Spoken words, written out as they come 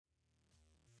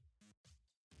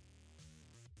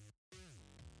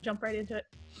jump right into it.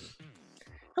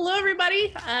 Hello,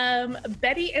 everybody.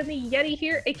 Betty and the Yeti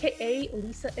here, aka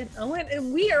Lisa and Owen,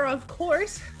 and we are, of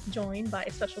course, joined by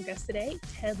a special guest today,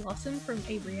 Ted Lawson from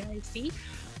Avery ISD.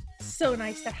 So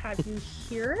nice to have you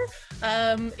here.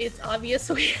 It's obvious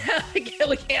we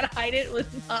can't hide it.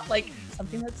 It's not like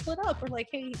something that's lit up. We're like,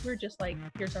 hey, we're just like,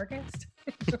 here's our guest.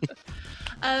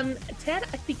 Ted,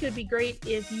 I think it would be great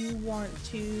if you want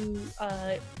to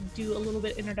do a little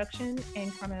bit introduction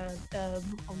and kind of a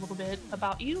little bit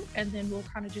about you, and then we'll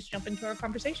kind of just jump into our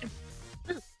conversation.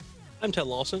 I'm Ted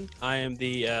Lawson. I am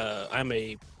I'm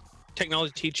a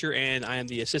technology teacher, and I am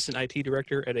the assistant IT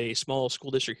director at a small school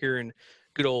district here in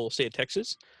good old state of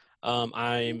Texas.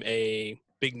 I'm a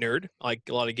big nerd. I like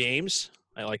a lot of games.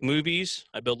 I like movies.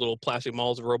 I build little plastic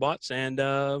models of robots, and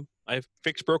I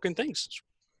fix broken things.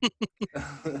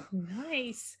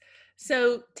 Nice.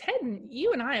 So Ted,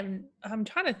 you and I'm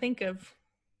trying to think of,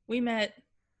 we met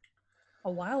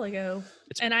a while ago.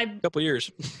 It's a couple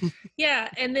years. Yeah,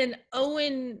 and then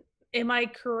Owen, am I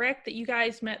correct that you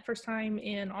guys met first time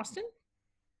in Austin?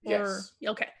 Yes.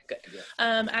 Okay, good.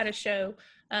 Yeah. At a show.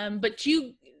 But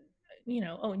you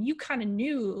know, Owen, you kind of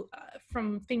knew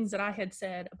from things that I had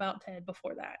said about Ted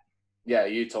before that. Yeah,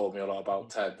 you told me a lot about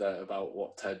Ted, about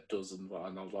what Ted does, and I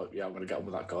was like, yeah, I'm going to get on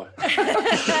with that guy.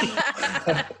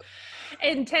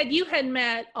 And Ted, you had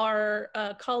met our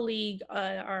colleague,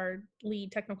 our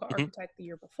lead technical architect the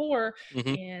year before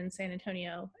in San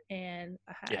Antonio, and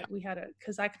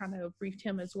because I kind of briefed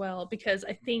him as well, because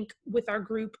I think with our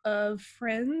group of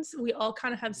friends, we all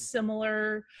kind of have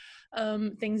similar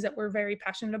things that we're very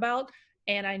passionate about.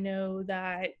 And I know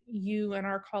that you and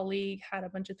our colleague had a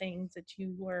bunch of things that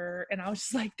you were, and I was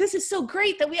just like, this is so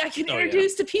great that I can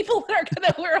introduce to people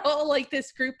that we're all like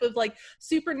this group of like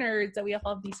super nerds that we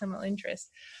all have these similar interests.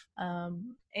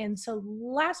 And so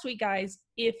last week, guys,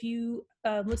 if you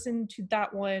listened to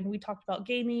that one, we talked about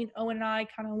gaming. Owen and I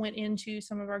kind of went into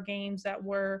some of our games that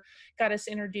got us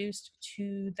introduced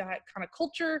to that kind of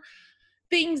culture,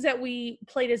 things that we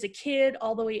played as a kid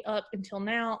all the way up until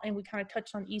now, and we kind of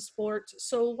touched on esports.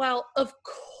 So while, of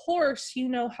course, you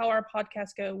know how our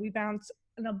podcasts go, we bounce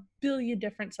on a billion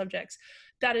different subjects.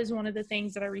 That is one of the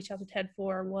things that I reached out to Ted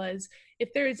for, was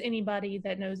if there is anybody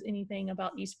that knows anything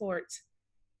about esports,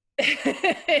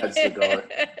 That's the guy.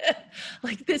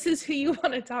 Like, this is who you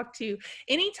want to talk to.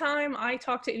 Anytime I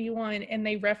talk to anyone and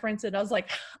they reference it, I was like,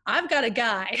 I've got a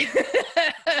guy.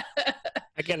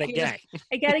 I got a guy.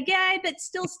 I got a guy that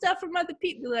steals stuff from other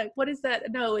people. Like, what is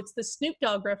that? No, it's the Snoop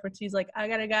Dogg reference. He's like, I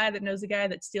got a guy that knows a guy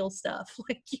that steals stuff.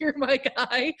 Like, you're my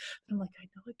guy. I'm like, I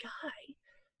know a guy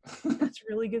that's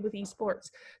really good with esports.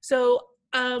 So,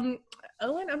 Owen,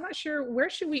 I'm not sure, where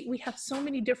should we have so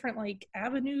many different like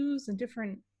avenues and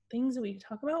different things that we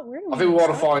talk about. I think we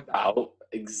want to find out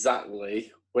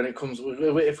exactly when it comes,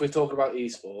 if we're talking about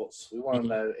esports, we want to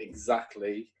know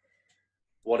exactly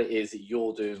what it is that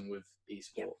you're doing with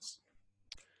esports.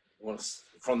 We want to,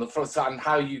 from the front, and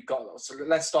how you got. So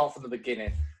let's start from the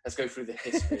beginning. Let's go through the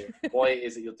history of why it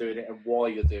is that you're doing it and why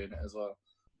you're doing it as well.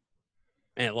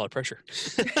 Man, a lot of pressure.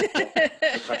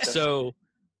 So,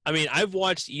 I mean, I've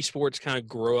watched esports kind of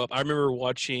grow up. I remember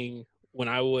watching when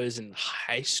I was in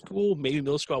high school, maybe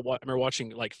middle school. I remember watching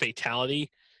like Fatality,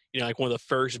 like one of the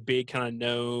first big kind of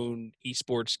known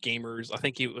esports gamers. I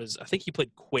think he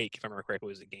played Quake, if I remember correctly,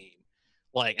 was the game.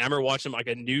 Like, I remember watching like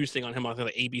a news thing on him on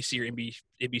like ABC or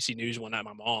NBC News one night.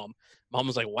 My mom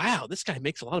was like, "Wow, this guy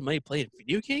makes a lot of money playing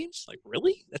video games. Like,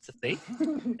 really? That's a thing?"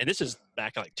 And this is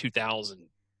back in like 2000,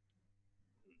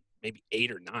 maybe 8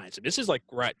 or 9. So this is like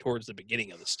right towards the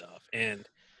beginning of the stuff. And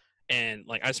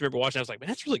like, I just remember watching, I was like, man,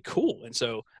 that's really cool. And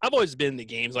so I've always been in the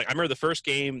games. Like, I remember the first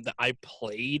game that I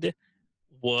played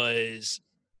was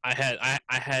I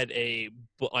had a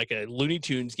Looney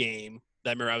Tunes game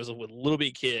that I remember I was a little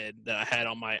bit kid that I had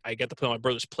I got to play on my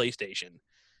brother's PlayStation.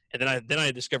 And then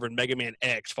I discovered Mega Man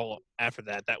X after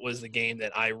that. That was the game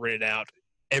that I rented out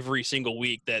every single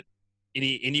week, that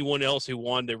anyone else who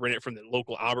wanted to rent it from the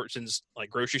local Albertsons like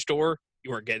grocery store,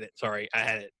 you weren't getting it. Sorry, I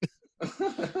had it.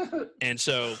 And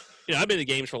so, I've been in the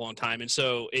games for a long time. And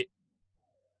so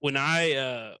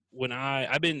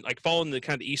I've been like following the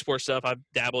kind of esports stuff. I've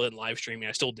dabbled in live streaming.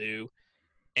 I still do.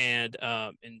 And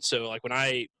so like when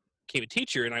I became a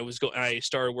teacher and I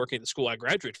started working at the school I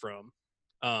graduated from,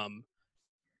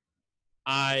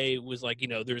 I was like,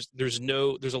 there's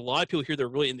a lot of people here that are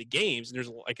really in the games, and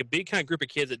there's like a big kind of group of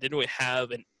kids that didn't really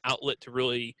have an outlet to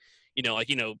really,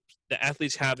 the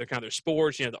athletes have their kind of their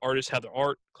sports, the artists have their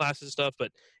art classes and stuff, and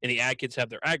the ag kids have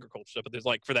their agriculture stuff. But there's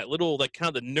like, for that little, like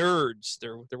kind of the nerds,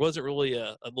 there wasn't really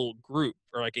a little group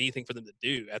or like anything for them to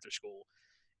do after school.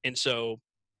 And so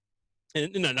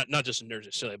and no, not just nerds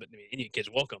necessarily, but I mean, any kid's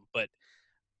welcome. But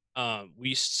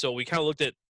we kind of looked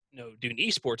at doing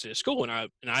esports at school, and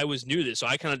I was new to this, so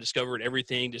I kind of discovered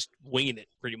everything just winging it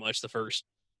pretty much the first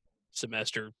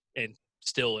semester, and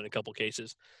still in a couple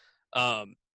cases.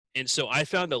 And so I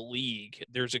found a league.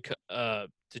 There's to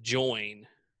join.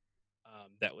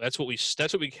 That's what we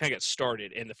kind of got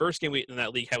started. And the first game we in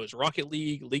that league had was Rocket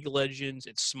League, League of Legends,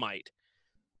 and Smite.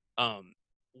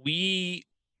 We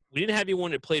didn't have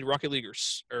anyone that played Rocket League or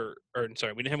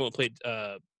sorry, we didn't have anyone that played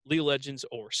League of Legends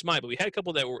or Smite, but we had a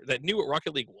couple that knew what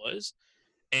Rocket League was.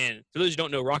 And for those who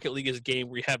don't know, Rocket League is a game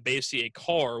where you have basically a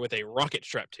car with a rocket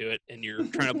strapped to it, and you're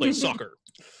trying to play soccer.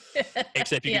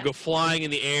 Except you can go flying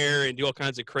in the air and do all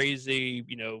kinds of crazy,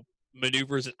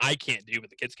 maneuvers that I can't do, but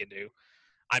the kids can do.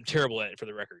 I'm terrible at it, for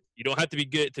the record. You don't have to be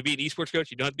good to be an esports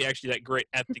coach. You don't have to be actually that great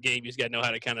at the game. You just got to know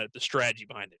how to kind of the strategy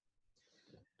behind it.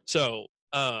 So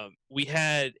so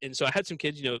I had some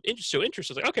kids, interested. I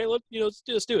was like, okay, let's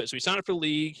do it. So we signed up for the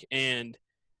league, and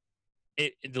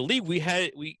the league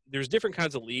there's different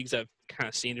kinds of leagues I've kind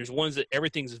of seen. There's ones that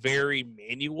everything's very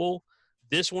manual.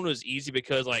 This one was easy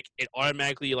because it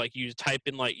automatically you type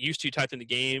in used to type in the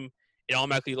game, it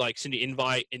automatically send you an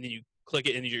invite, and then you click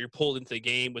it and you're pulled into the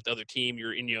game with the other team.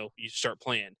 You're in, you start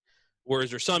playing. Whereas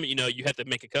there's some, you have to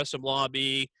make a custom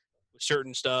lobby with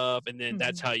certain stuff, and then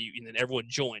that's how and then everyone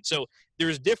joins. So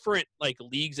there's different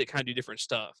leagues that kind of do different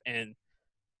stuff, and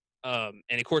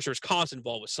of course there's costs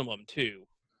involved with some of them too.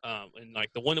 And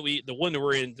the one that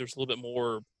we're in, there's a little bit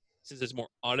more, since it's more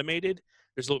automated,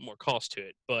 there's a little bit more cost to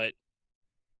it. But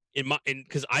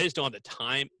because I just don't have the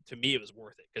time, to me it was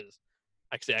worth it, because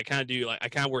like I say, I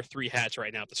kind of wear 3 hats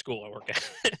right now at the school I work at.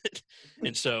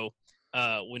 And so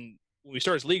when we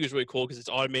started this league, it was really cool because it's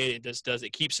automated.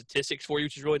 It keeps statistics for you,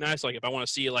 which is really nice. If I want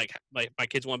to see my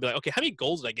kids want to be like, okay, how many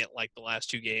goals did I get the last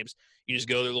 2 games? You just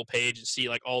go to their little page and see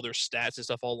all their stats and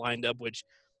stuff all lined up, which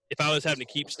if I was having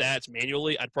to keep stats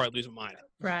manually, I'd probably lose my mind.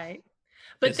 Right.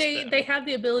 But they have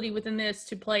the ability within this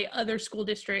to play other school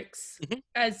districts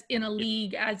as in a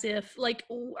league, as if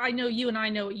I know you and I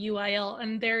know UIL,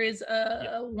 and there is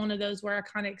one of those where I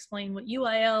kind of explain what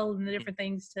UIL and the different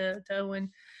things to Owen,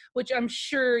 which I'm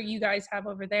sure you guys have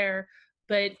over there.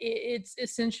 But it's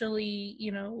essentially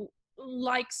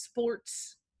like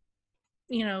sports,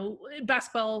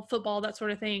 basketball, football, that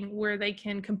sort of thing, where they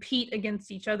can compete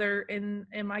against each other. And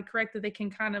am I correct that they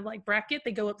can kind of bracket?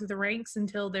 They go up through the ranks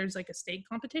until there's a state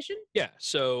competition? Yeah.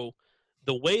 So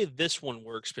the way this one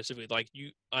works specifically,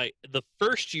 the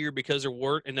first year, because there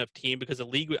weren't enough teams, because the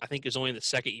league, I think, is only in the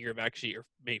second year of actually, or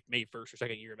maybe first or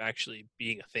second year of actually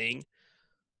being a thing.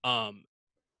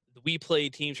 We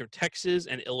played teams from Texas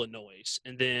and Illinois.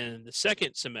 And then the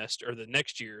second semester, or the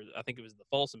next year, I think it was the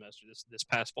fall semester, this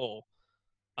past fall,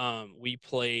 we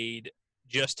played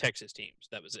just Texas teams.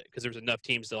 That was it, because there was enough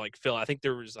teams to fill. I think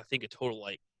there was a total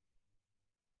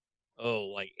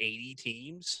 80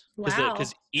 teams. Wow.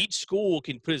 Because each school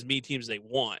can put as many teams as they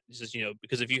want. It's just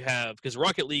because because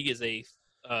Rocket League is a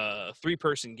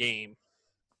 3-person game,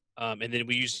 and then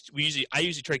I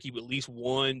usually try to keep at least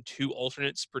 1-2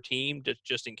 alternates per team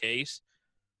just in case.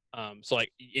 And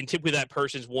typically that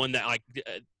person's one that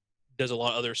does a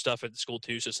lot of other stuff at the school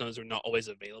too, so sometimes they're not always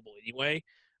available anyway.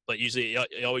 But usually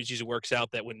it always works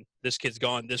out that when this kid's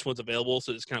gone, this one's available.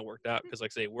 So it's kind of worked out because,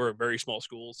 like I say, we're a very small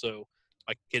school, so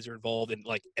kids are involved in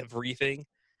everything.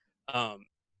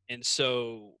 And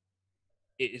so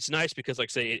it's nice because,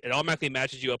 like I say, it automatically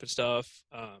matches you up and stuff.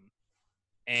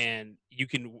 And you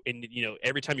can,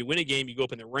 every time you win a game, you go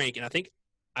up in the rank. And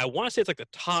I want to say it's the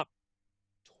top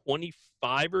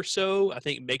 25 or so, I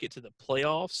think, make it to the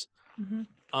playoffs.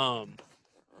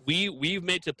 We've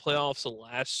made it to playoffs the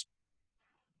last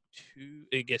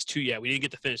 2, I guess 2. Yeah, we didn't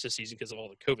get to finish this season because of all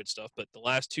the COVID stuff, but the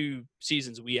last 2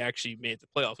 seasons we actually made it to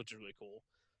playoffs, which is really cool.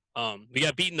 We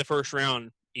got beaten the first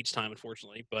round each time,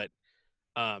 unfortunately, but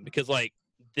because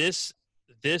this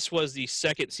was the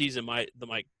second season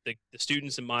the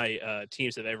students in my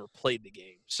teams have ever played the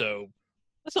game, so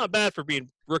that's not bad for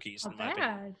being rookies. Not in my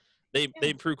bad. opinion. They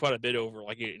improved quite a bit over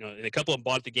and a couple of them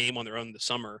bought the game on their own in the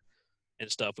summer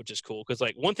and stuff, which is cool. Because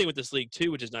one thing with this league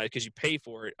too, which is nice, because you pay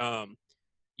for it.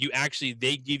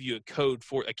 They give you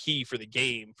a key for the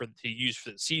game to use for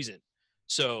the season.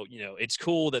 So it's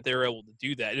cool that they're able to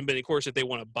do that. But of course, if they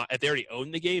want to buy, if they already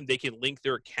own the game, they can link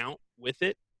their account with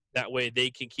it. That way, they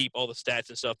can keep all the stats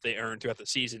and stuff they earn throughout the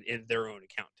season in their own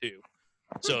account too.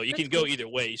 So you can go either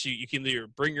way. So you can either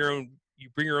bring your own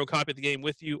copy of the game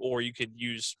with you, or you can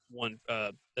use one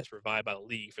that's provided by the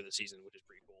league for the season, which is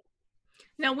pretty cool.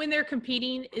 Now, when they're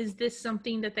competing, is this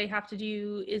something that they have to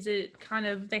do? Is it kind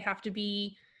of they have to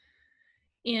be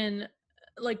in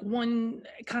one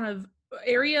kind of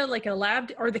area, like a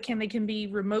lab, or they can be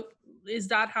remote? Is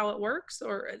that how it works?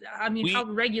 Or, I mean, how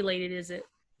regulated is it?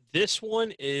 This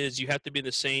one is you have to be in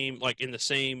the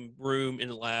same room in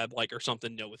the lab, like, or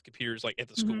something, with computers, like at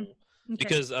the school, Okay.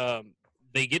 because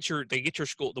they get your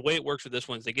school. The way it works with this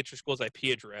one is they get your school's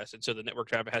IP address, and so the network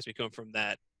traffic has to be coming from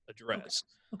that address.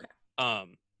 Okay.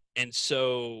 And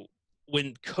so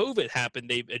when COVID happened,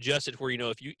 they've adjusted where,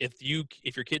 if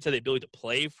your kids have the ability to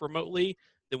play remotely,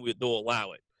 then they'll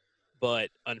allow it. But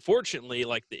unfortunately,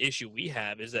 like, the issue we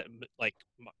have is that, like,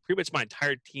 pretty much my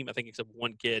entire team, I think except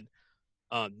one kid,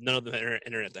 none of them have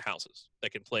internet at their houses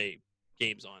that can play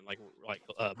games on like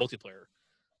multiplayer.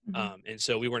 And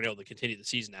so we weren't able to continue the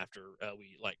season after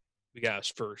we got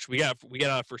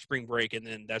out for spring break, and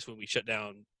then that's when we shut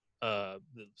down the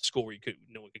school where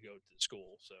no one could go to the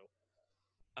school. So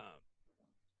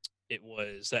it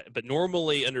was that. But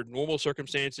normally, under normal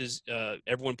circumstances,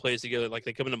 everyone plays together. Like,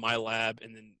 they come into my lab,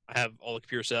 and then I have all the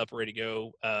computers set up, ready to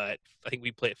go. I think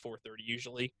we play at 4:30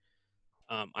 usually.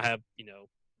 I have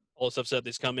all the stuff set up.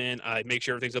 They come in. I make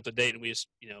sure everything's up to date, and we just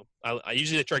I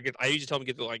usually tell them to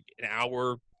get to like an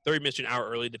hour, 30 minutes to an hour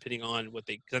early, depending on what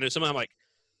they. Because I know some of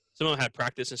them have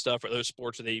practice and stuff for those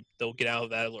sports, and they'll get out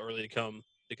of that a little early to come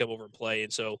over and play.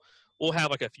 And so we'll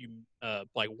have like a few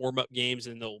like warm up games,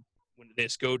 and when they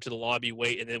just go to the lobby,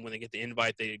 wait, and then when they get the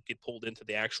invite, they get pulled into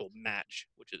the actual match,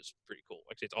 which is pretty cool.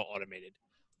 Actually, it's all automated.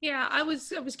 Yeah, I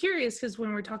was curious because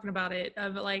when we're talking about it,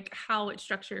 of like how it's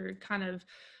structured, kind of,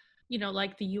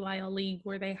 like the UIL league,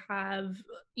 where they have,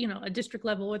 a district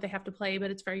level where they have to play,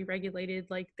 but it's very regulated.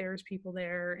 Like, there's people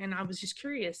there, and I was just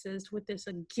curious as with this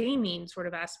gaming sort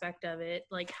of aspect of it,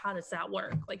 like, how does that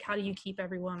work? Like, how do you keep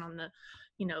everyone on the,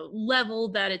 level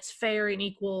that it's fair and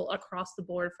equal across the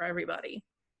board for everybody?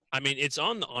 I mean, it's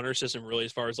on the honor system, really,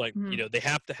 as far as like,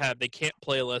 they can't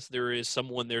play unless there is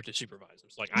someone there to supervise them.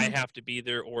 So, like, I have to be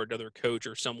there, or another coach,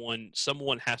 or someone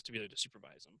has to be there to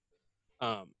supervise them,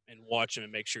 and watch them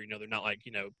and make sure, they're not like,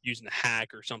 using a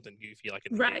hack or something goofy like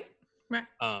in the game. Right.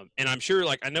 And I'm sure,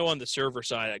 like, I know on the server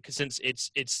side, because since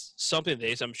it's something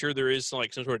I'm sure there is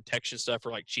like some sort of detection stuff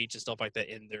or like cheats and stuff like that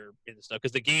in the stuff,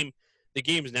 because the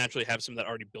games naturally have some of that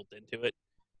already built into it.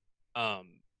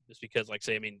 Just because, like,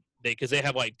 say, I mean, because they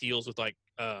have like deals with like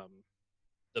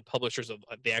the publishers of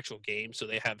the actual game, so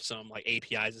they have some like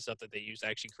APIs and stuff that they use to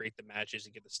actually create the matches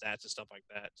and get the stats and stuff like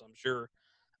that. So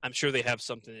I'm sure they have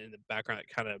something in the background that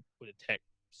kind of would detect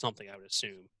something, I would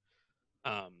assume.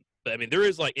 But I mean, there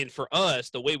is like, and for us,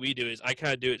 the way we do is I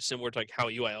kind of do it similar to like how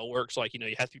UIL works. Like, you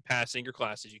have to be passing your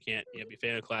classes. You can't be a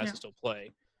fan of class and still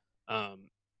play.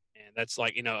 And that's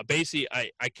like, basically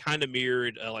I kind of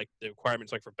mirrored like the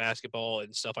requirements like for basketball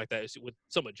and stuff like that, with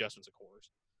some adjustments, of course.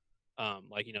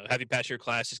 Like, have you passed your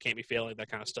classes, can't be failing, that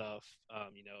kind of stuff.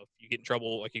 If you get in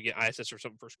trouble, like you get ISS or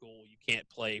something for school, you can't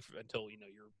play until,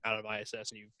 you're out of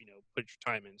ISS and you've, put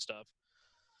your time in and stuff.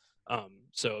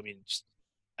 So, I mean,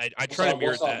 I try to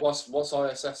mirror that. What's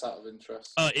ISS out of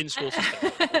interest? In-school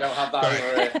system. I don't have that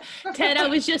over here. Ted, I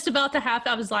was just about to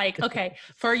I was like, okay,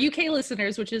 for our UK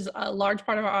listeners, which is a large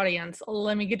part of our audience,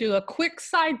 let me do a quick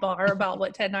sidebar about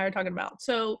what Ted and I are talking about.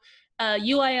 So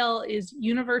UIL is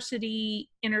University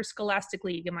Interscholastic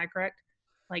League. Am I correct?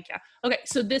 Like, yeah. Okay.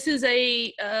 So this is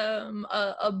a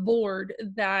board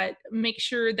that makes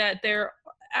sure that they're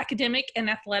academic and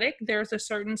athletic. There's a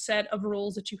certain set of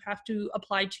rules that you have to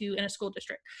apply to in a school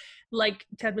district. Like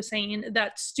Ted was saying,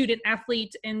 that student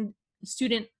athletes and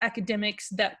student academics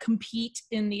that compete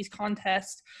in these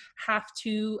contests have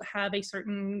to have a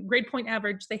certain grade point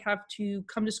average. They have to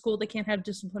come to school. They can't have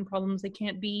discipline problems. They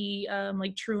can't be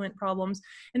like truant problems.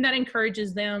 And that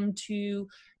encourages them to,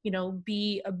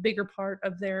 be a bigger part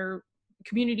of their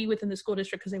community within the school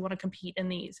district because they want to compete in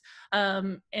these.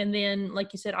 And then,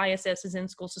 like you said, ISS is in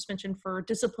school suspension for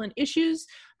discipline issues.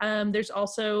 There's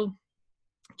also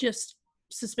just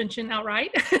suspension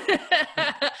outright.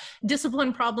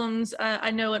 Discipline problems.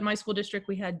 I know at my school district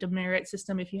we had demerit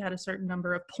system. If you had a certain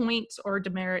number of points or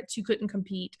demerits, you couldn't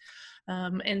compete.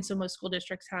 And so most school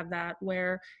districts have that,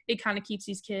 where it kind of keeps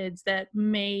these kids that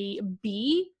may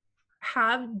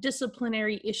have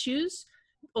disciplinary issues,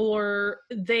 or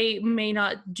they may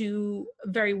not do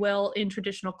very well in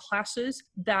traditional classes,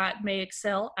 that may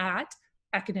excel at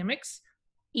academics,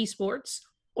 esports,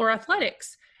 or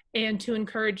athletics. And to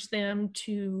encourage them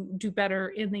to do better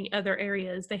in the other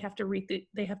areas, they have to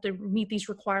meet these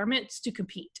requirements to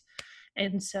compete.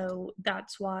 And so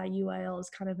that's why UIL is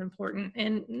kind of important.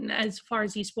 And as far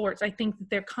as esports, I think that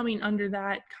they're coming under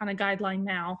that kind of guideline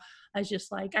now, as just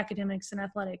like academics and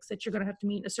athletics, that you're going to have to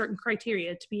meet a certain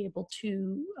criteria to be able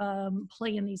to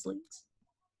play in these leagues.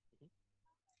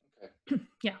 Okay.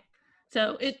 Yeah.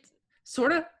 So it's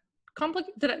sort of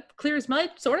complicated. Did I clear as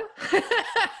mud? Sort of.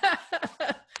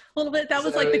 A little bit. That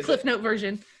was like the Cliff Note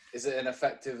version. Is it an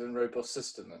effective and robust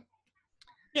system then?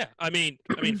 Yeah, I mean,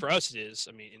 for us it is.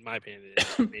 I mean, in my opinion, it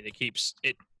is. I mean, it keeps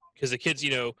it because the kids,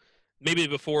 maybe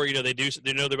before they know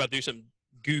they're about to do something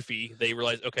goofy. They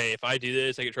realize, okay, if I do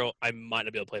this, I get trouble, I might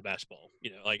not be able to play basketball.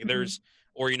 There's,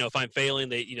 or if I'm failing,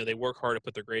 they work hard to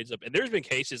put their grades up. And there's been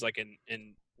cases like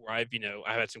in where I've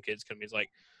had some kids come to me. It's like,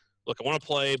 look, I want to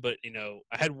play, but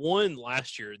I had one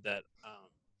last year that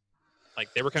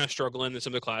they were kind of struggling in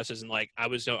some of the classes, and I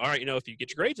was all right, if you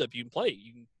get your grades up, you can play.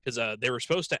 Because they were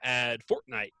supposed to add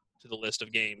Fortnite to the list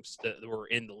of games that were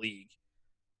in the league,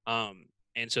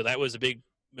 and so that was a big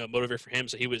motivator for him.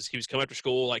 So he was coming after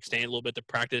school, staying a little bit to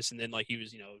practice, and then he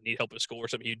was need help at school or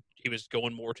something. He was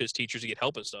going more to his teachers to get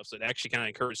help and stuff. So it actually kind of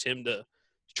encouraged him to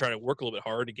try to work a little bit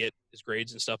hard to get his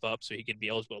grades and stuff up so he could be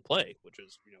eligible to play, which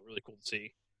was really cool to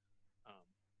see.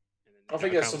 I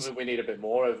think that's something we need a bit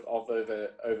more of over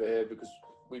here because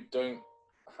we don't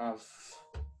have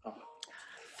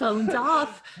phones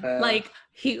off.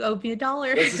 He owed me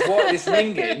 $1. This is why it's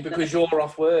ringing because you're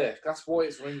off work. That's why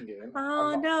it's ringing.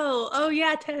 Oh no! Oh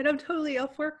yeah, Ted, I'm totally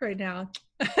off work right now.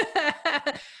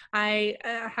 I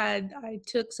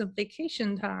took some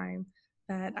vacation time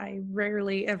that I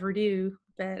rarely ever do.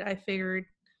 That I figured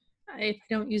if I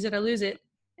don't use it, I lose it.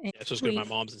 And yeah, so it's good. My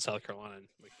mom's in South Carolina, and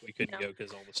we couldn't go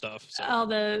because all the stuff. So. All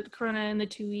the corona and the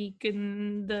 2 week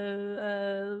and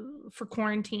the for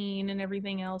quarantine and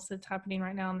everything else that's happening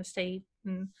right now in the state,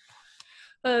 and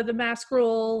the mask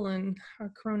rule and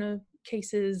our corona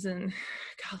cases, and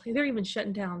golly, they're even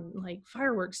shutting down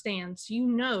fireworks stands.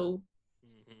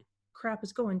 Crap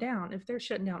is going down if they're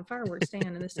shutting down fireworks stand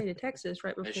in the state of Texas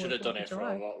right before. They should have done it for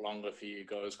a lot longer for you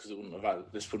guys because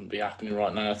this wouldn't be happening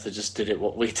right now if they just did it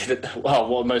what we did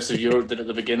what most of Europe did at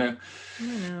the beginning. I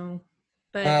know,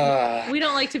 but we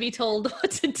don't like to be told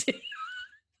what to do.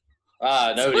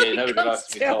 Nobody likes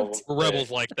to be told. We're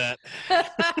rebels like that.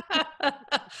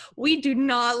 We do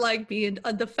not like being.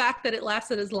 The fact that it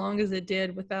lasted as long as it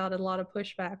did without a lot of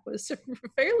pushback was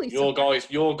fairly. Your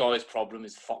guys' problem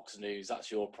is Fox News. That's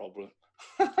your problem.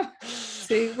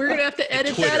 See, we're gonna have to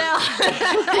edit that out.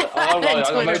 I'm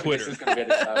hoping this is gonna be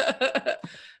edited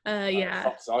out.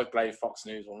 Yeah. I blame Fox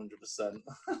News 100%.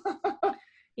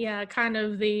 Yeah, kind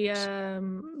of the.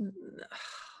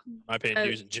 My opinion,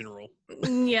 news in general.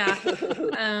 Yeah.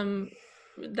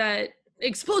 That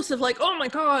explosive, oh my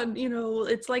God,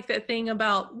 it's like that thing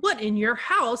about what in your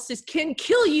house can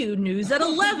kill you, news at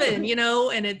 11,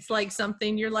 and it's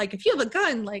something you're if you have a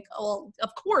gun, oh,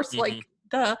 of course,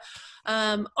 duh.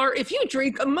 Or if you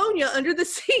drink ammonia under the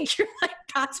sink, you're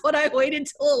that's what I waited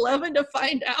till 11 to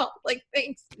find out.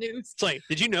 Thanks, news. It's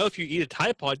did you know if you eat a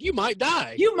Tide Pod, you might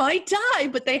die? You might die,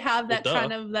 but they have that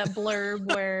kind of that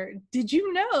blurb where, did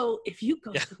you know if you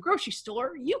go to the grocery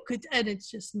store, you could, and it's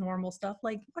just normal stuff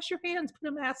wash your hands, put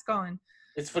a mask on.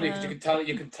 It's funny because you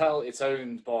can tell it's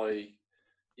owned by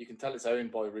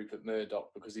Rupert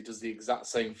Murdoch because he does the exact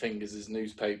same thing as his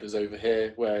newspapers over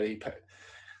here, where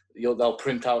they'll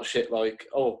print out shit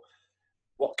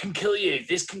what can kill you?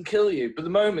 This can kill you.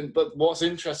 But what's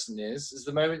interesting is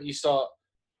the moment you start,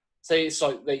 say it's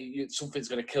something's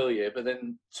going to kill you, but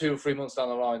then 2 or 3 months down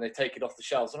the line, they take it off the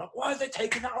shelves. I'm why are they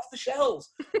taking that off the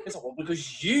shelves? It's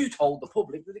because you told the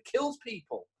public that it kills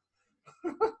people.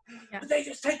 But they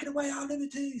just taken away our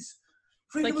liberties.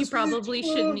 You probably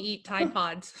shouldn't eat Tide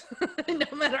Pods,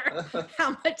 no matter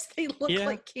how much they look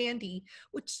like candy,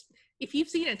 which if you've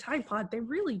seen a Tide Pod, they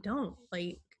really don't.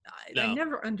 No. I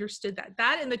never understood that.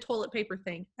 That and the toilet paper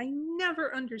thing. I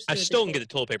never understood. I still don't get the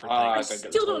toilet paper thing. I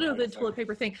still don't know the toilet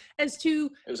paper thing. As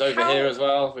to it was over here as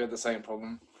well. We had the same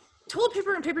problem. Toilet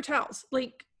paper and paper towels.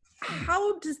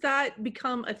 How does that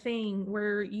become a thing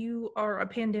where you are a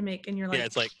pandemic and you're yeah,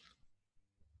 it's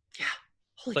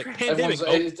holy crap. Pandemic.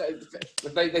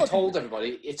 They told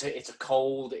everybody it's a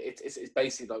cold. It's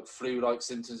basically flu-like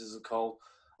symptoms as a cold.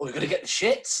 Oh, we're going to get the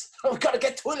shits? We've got to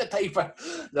get toilet paper.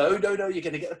 No, you're going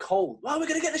to get a cold. Well, we're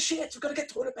going to get the shits. We've got to get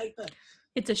toilet paper.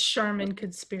 It's a Charmin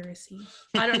conspiracy.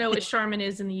 I don't know what Charmin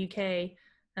is in the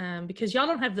UK because y'all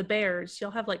don't have the bears.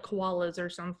 Y'all have koalas or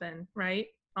something, right?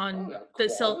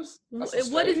 That sell.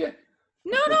 What is it?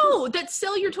 No, that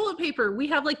sell your toilet paper. We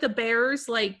have the bears,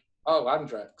 Oh,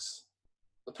 Andrex.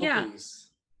 The puppies.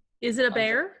 Yeah. Is it a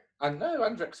bear? No,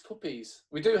 Andrex puppies.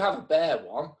 We do have a bear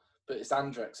one, but it's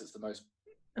Andrex. It's the most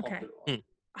popular one.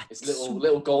 It's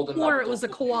little golden. Or it was a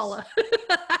koala.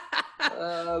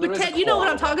 But Ted, you know what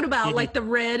I'm talking about, the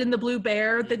red and the blue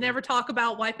bear. They never talk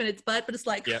about wiping its butt, but it's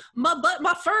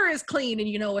my fur is clean, and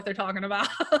you know what they're talking about.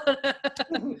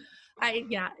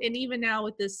 And even now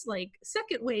with this like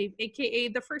second wave, aka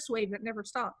the first wave that never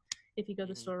stopped. If you go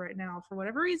to the store right now, for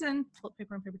whatever reason, toilet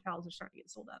paper and paper towels are starting to get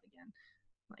sold out again.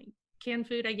 Like canned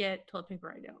food, I get. Toilet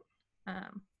paper, I don't.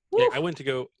 Yeah, I had to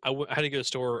go to the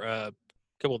store a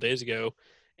couple of days ago,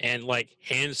 and like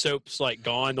hand soap's like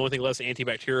gone. The only thing left is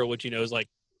antibacterial, which is like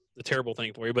the terrible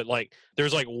thing for you. But like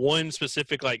there's like one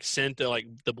specific like scent that like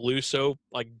the blue soap,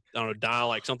 like I don't know, dial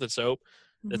like something soap.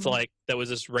 That's like that was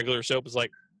this regular soap. It's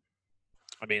like,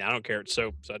 I mean, I don't care. It's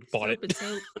soap, so I bought it.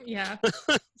 Soap. Yeah.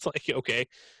 It's like okay,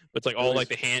 but it's like all like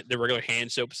the regular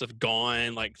hand soap stuff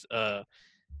gone. Like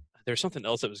there's something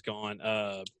else that was gone.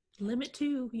 Limit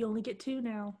 2. You only get 2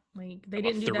 now. Like they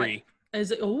didn't do 3.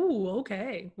 That.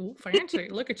 Okay. Ooh, fancy.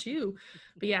 Look at you.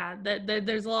 But yeah,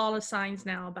 there's a lot of signs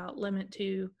now about limit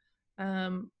 2.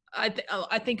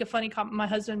 I think a funny comment my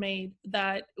husband made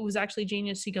that was actually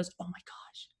genius. He goes, "Oh my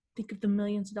gosh, think of the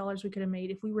millions of dollars we could have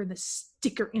made if we were in the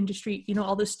sticker industry.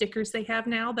 All the stickers they have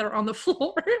now that are on the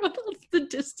floor with all the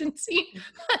distancing."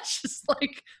 That's just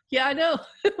like, yeah, I know.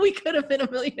 We could have been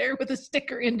a millionaire with a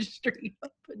sticker industry,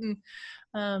 putting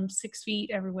 6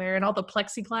 feet everywhere and all the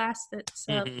plexiglass that's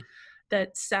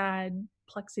that sad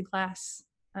plexiglass.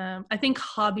 I think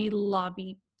Hobby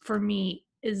Lobby for me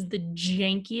is the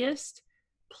jankiest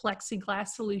plexiglass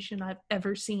solution I've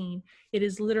ever seen. It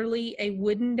is literally a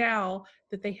wooden dowel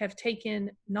that they have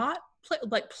taken, not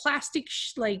like plastic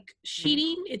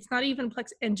sheeting. It's not even plex,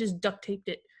 and just duct taped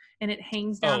it, and it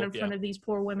hangs down in front of these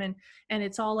poor women, and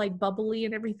it's all like bubbly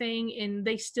and everything. And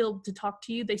they still, to talk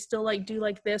to you, they still like do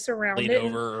like this around lean it.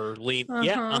 over or lean.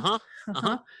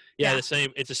 Yeah, the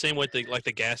same. It's the same with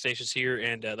the gas stations here,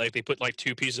 and like they put like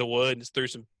 2 pieces of wood and threw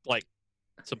some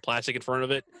plastic in front of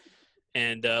it,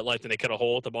 and like then they cut a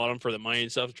hole at the bottom for the money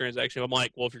and stuff transaction. I'm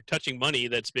like, well, if you're touching money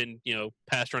that's been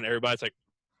passed around to everybody, it's like,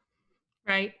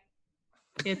 right.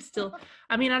 It's still,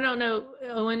 I mean, I don't know,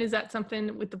 Owen, is that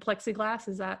something with the plexiglass?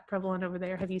 Is that prevalent over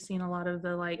there? Have you seen a lot of the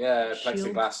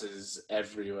plexiglass is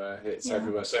everywhere. It's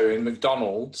everywhere. So in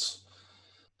McDonald's,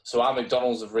 our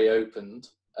McDonald's have reopened,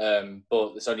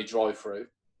 but it's only drive-through,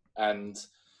 and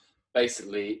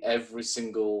basically every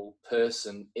single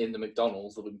person in the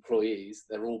McDonald's, the employees,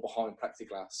 they're all behind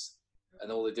plexiglass,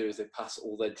 and all they do is they pass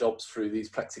all their jobs through these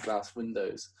plexiglass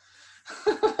windows.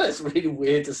 It's really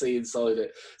weird to see inside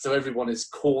it. So everyone is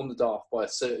cornered off by a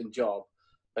certain job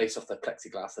based off their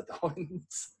plexiglass they're behind.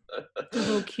 The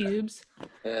little cubes.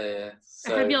 Yeah.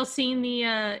 So, have y'all seen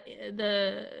the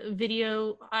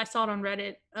video? I saw it on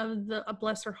Reddit of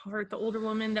bless her heart, the older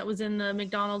woman that was in the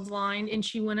McDonald's line, and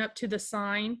she went up to the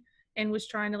sign and was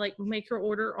trying to like make her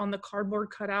order on the cardboard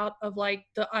cutout of like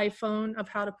the iPhone of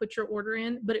how to put your order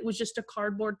in, but it was just a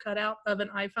cardboard cutout of an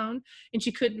iPhone, and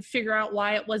she couldn't figure out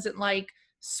why it wasn't like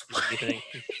swiping.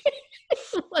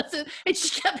 It wasn't, and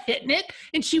she kept hitting it,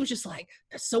 and she was just like,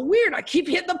 "That's so weird. I keep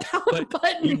hitting the power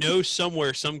button."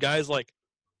 Somewhere some guy's like,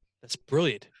 "That's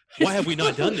brilliant. Why have we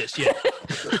not done this yet?"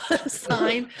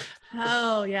 Sign.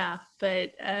 Oh yeah,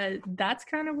 but that's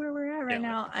kind of where we're at right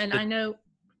now, and I know.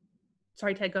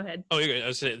 Sorry, Ted, go ahead. Oh, you're good. I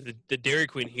was saying the Dairy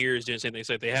Queen here is doing the same thing.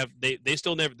 So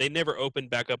they never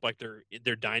opened back up like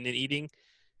their dine-in eating,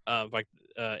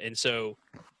 and so,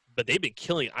 but they've been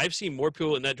killing it. I've seen more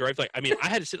people in that drive. Like, I mean, I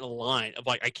had to sit in a line of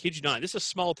like, I kid you not, this is a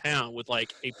small town with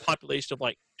like a population of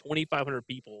like 2,500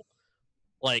 people,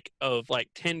 like of like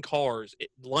 10 cars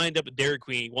lined up at Dairy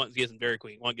Queen, wanting to get some Dairy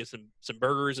Queen, want to get some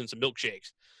burgers and some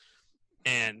milkshakes,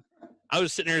 and I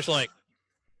was sitting there just like,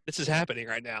 this is happening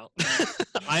right now.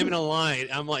 I'm in a line.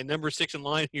 I'm like number 6 in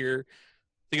line here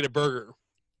to get a burger.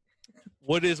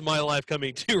 What is my life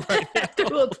coming to right now?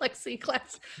 Through a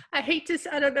plexiglass.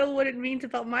 I don't know what it means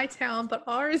about my town, but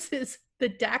ours is the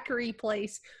daiquiri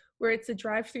place where it's a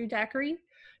drive-through daiquiri.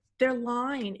 Their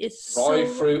line is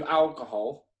drive-through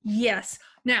alcohol. Yes.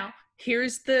 Now,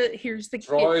 here's the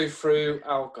drive-through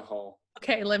alcohol.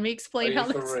 Okay, let me explain how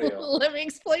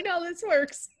this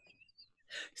works.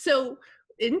 So,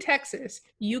 in Texas,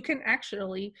 you can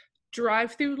actually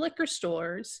drive through liquor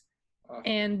stores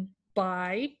and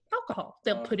buy alcohol.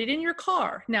 They'll put it in your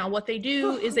car. Now, what they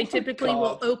do is they typically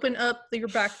will open up your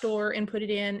back door and put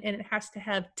it in, and it has to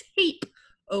have tape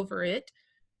over it,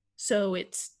 so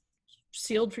it's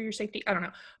sealed for your safety. I don't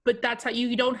know, but that's how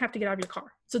you don't have to get out of your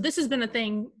car. So this has been a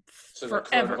thing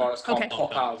forever. Okay.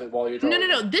 Pop out of it while you're driving.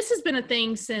 No. This has been a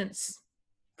thing since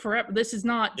forever. This is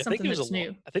not something that's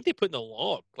new. I think they put in the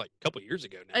law like a couple of years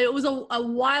ago now. It was a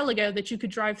while ago that you could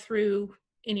drive through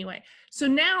anyway. So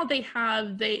now they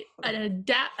have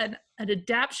an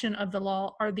adaptation of the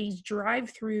law are these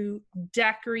drive-through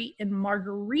daiquiri and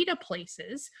margarita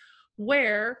places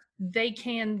where they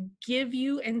can give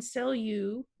you and sell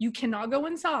you. You cannot go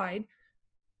inside,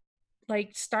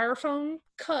 like styrofoam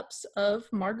cups of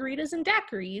margaritas and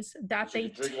daiquiris that they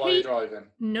drink while you're driving.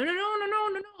 No.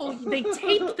 They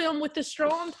tape them with the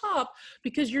straw on top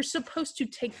because you're supposed to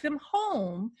take them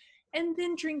home and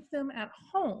then drink them at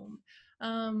home.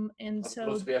 And so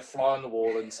must be a fly on the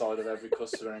wall inside of every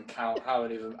customer and count how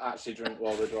many of them actually drink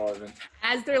while they're driving.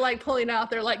 As they're like pulling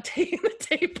out, they're like taking the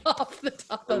tape off the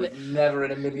top of it. Never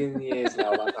in a million years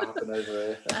now that happen over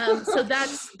here. So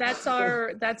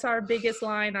that's our biggest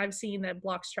line I've seen that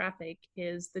blocks traffic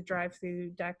is the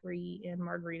drive-through daiquiri and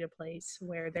margarita place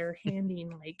where they're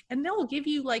handing and they'll give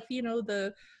you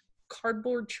the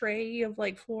cardboard tray of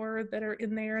 4 that are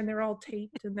in there and they're all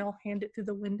taped and they'll hand it through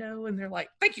the window and they're like,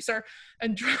 thank you, sir,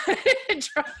 and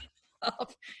drive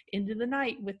off into the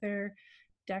night with their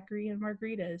daiquiri and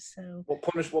margaritas. So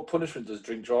what punishment does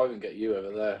drink driving get you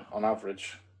over there on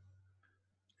average?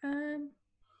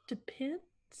 Depends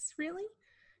really.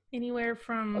 Anywhere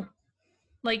from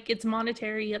it's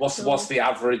monetary. What's the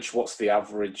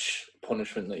average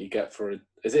punishment that you get for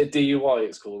is it a DUI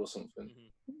it's called or something?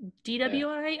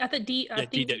 DWI? Yeah. I think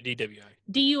DWI.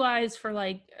 DUI is for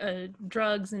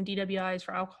drugs and DWI is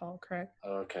for alcohol, correct?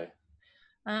 Oh, okay.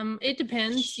 It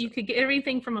depends. You could get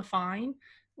everything from a fine,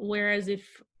 whereas if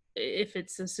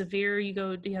it's a severe, you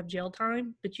have jail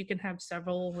time, but you can have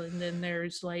several, and then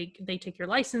there's they take your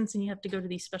license and you have to go to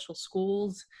these special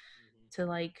schools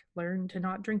to learn to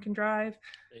not drink and drive.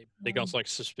 They can also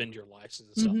suspend your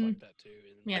license and stuff like that too.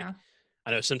 And, yeah.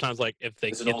 I know sometimes if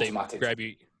they grab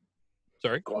you.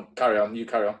 Sorry. Go on, carry on. You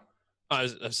carry on. I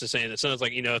was just saying that sometimes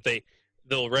if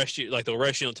they'll arrest you,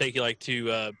 and take you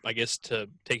to I guess to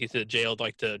take you to the jail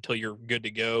till you're good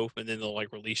to go, and then they'll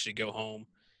release you to go home.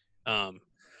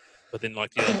 But then you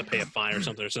have to pay a fine or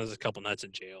something, or sometimes a couple nights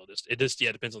in jail. It just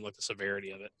depends on the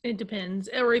severity of it. It depends,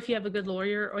 or if you have a good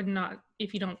lawyer or not.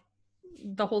 If you don't,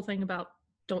 the whole thing about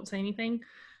don't say anything,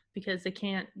 because they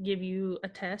can't give you a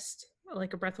test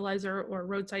like a breathalyzer or a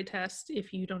roadside test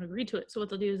if you don't agree to it. So what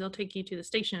they'll do is they'll take you to the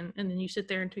station and then you sit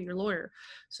there until your lawyer.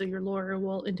 So your lawyer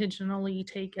will intentionally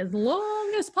take as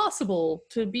long as possible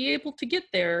to be able to get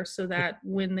there so that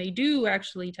when they do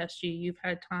actually test you, you've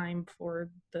had time for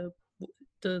the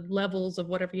levels of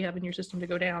whatever you have in your system to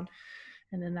go down.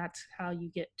 And then that's how you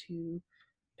get to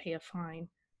pay a fine.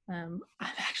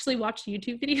 I've actually watched a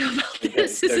YouTube video about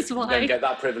this. This is why. You don't get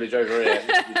that privilege over here.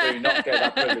 You do not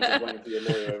get that privilege of waiting for your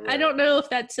lawyer over here. I don't know if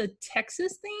that's a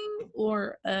Texas thing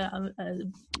or not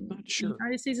sure.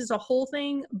 United States is a whole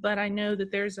thing, but I know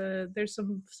that there's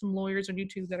some lawyers on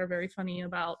YouTube that are very funny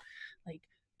about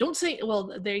don't say.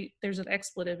 Well, there's an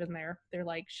expletive in there. They're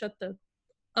shut the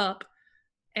up.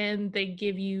 And they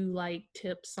give you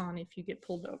tips on if you get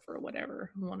pulled over or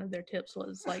whatever. One of their tips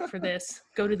was for this,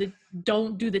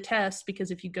 don't do the test,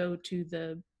 because if you go to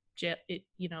the jet,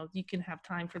 you can have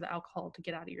time for the alcohol to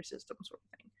get out of your system, sort of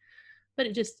thing. But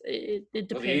it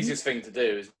depends. Well, the easiest thing to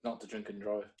do is not to drink and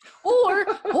drive.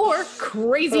 Or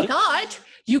crazy thought,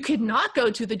 you could not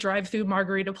go to the drive-through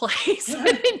margarita place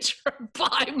and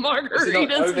buy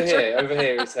margaritas. Over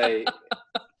here, it's a.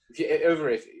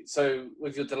 So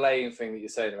with your delaying thing that you're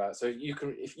saying about, so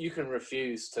if you can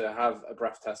refuse to have a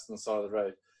breath test on the side of the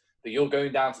road, but you're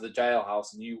going down to the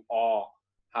jailhouse and you are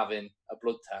having a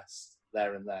blood test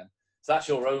there and then. So that's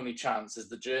your only chance, is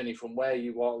the journey from where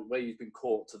you've been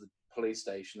caught to the police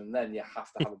station, and then you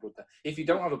have to have a blood test. If you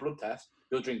don't have a blood test,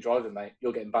 you'll drink driving, mate.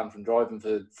 You're getting banned from driving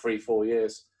for 3-4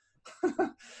 years.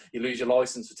 You lose your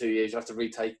license for 2 years. You have to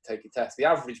retake your test. The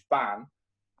average ban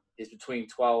is between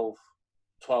 12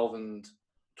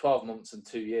 months and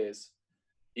 2 years.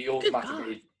 You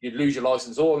lose your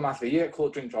license automatically. You get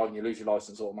caught drink driving, you lose your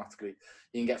license automatically.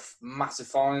 You can get massive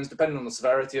fines depending on the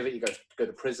severity of it. You go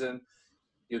to prison.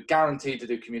 You're guaranteed to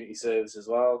do community service as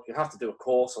well. You have to do a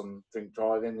course on drink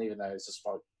driving, even though it's just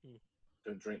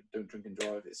don't drink and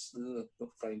drive. It's not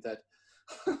brain dead.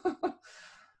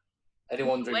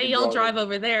 Anyone drinking? The way you'll drive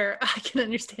over there, I can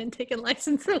understand taking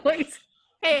license away.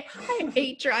 Hey, I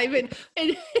hate driving,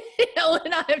 and Ellen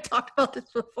and I have talked about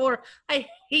this before. I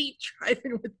hate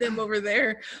driving with them over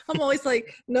there. I'm always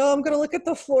no, I'm gonna look at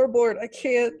the floorboard. I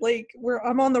can't.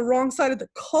 I'm on the wrong side of the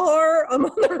car. I'm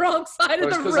on the wrong side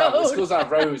of the road. It's because our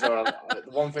roads are.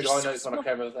 The one thing I noticed when I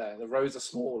came over there, the roads are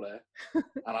smaller, and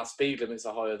our speed limits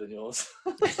are higher than yours,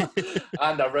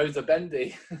 and our roads are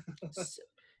bendy.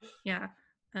 Yeah.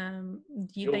 They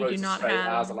do not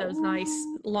have those nice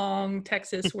long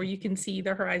Texas where you can see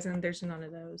the horizon. There's none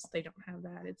of those. They don't have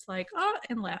that. It's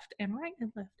and left and right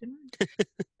and left and right.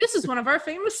 This is one of our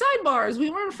famous sidebars.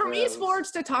 We went from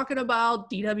esports to talking about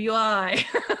DWI.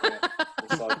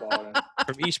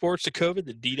 From esports to COVID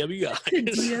to DWI.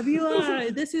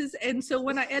 DWI. And so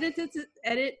when I edit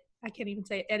I can't even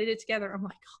say it, edit it together. I'm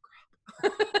like, oh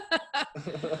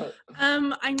crap.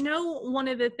 I know one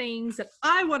of the things that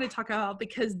I want to talk about,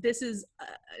 because this is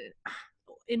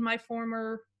in my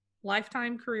former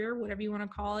lifetime career, whatever you want to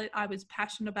call it, I was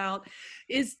passionate about,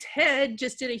 is Ted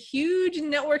just did a huge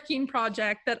networking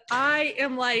project that I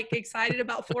am like excited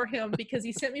about for him, because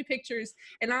he sent me pictures,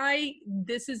 and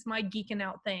this is my geeking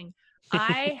out thing.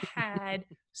 I had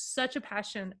such a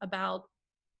passion about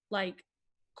like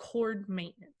cord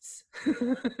maintenance,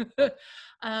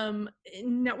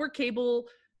 network cable,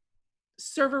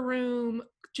 server room,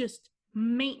 just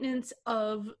maintenance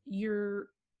of your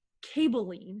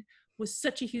cabling was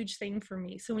such a huge thing for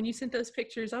me. So when you sent those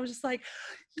pictures, I was just like,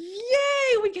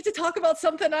 yay, we get to talk about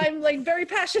something I'm like very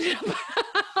passionate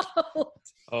about.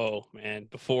 Oh man,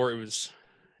 before it was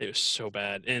so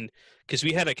bad. And because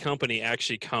we had a company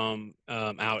actually come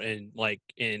out and like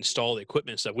install the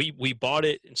equipment and stuff. We bought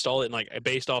it, installed it, and like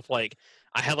based off like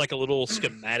I had like a little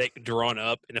schematic drawn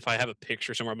up, and if I have a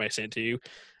picture somewhere I might send it to you,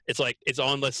 it's like it's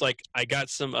on this like I got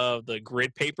some of the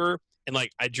grid paper, and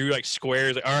like I drew like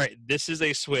squares, like, all right, this is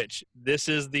a switch, this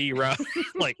is the route,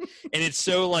 like, and it's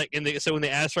so like so when they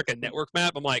asked for like a network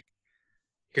map, I'm like,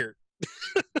 here.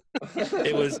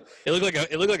 It looked like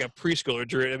a preschooler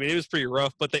drew it. I mean, it was pretty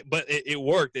rough, but it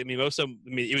worked. I mean, most of them,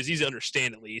 I mean, it was easy to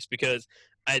understand at least, because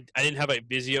I didn't have a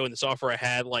Visio, and the software I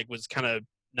had like was kind of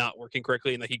not working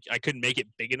correctly, and like I couldn't make it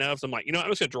big enough. So I'm like, I'm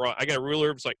just gonna draw. I got a ruler.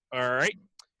 It's like, all right,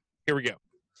 here we go.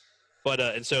 But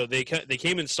and so they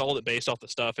came and installed it based off the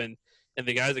stuff, and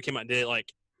the guys that came out and did it,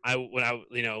 like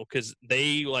because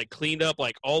they like cleaned up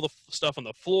like all the stuff on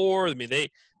the floor. I mean, they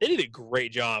did a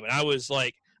great job, and I was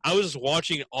just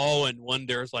watching it all in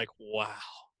wonder. It's like, wow,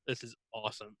 this is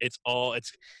awesome. And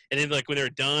then like when they're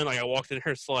done, like I walked in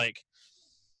there, it's like,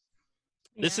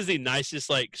 this is the nicest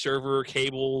like server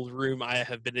cable room I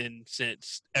have been in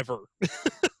since ever.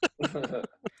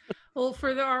 Well,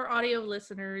 for our audio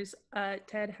listeners,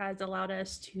 Ted has allowed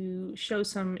us to show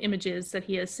some images that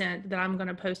he has sent that I'm going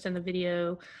to post in the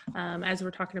video as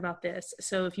we're talking about this.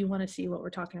 So if you want to see what we're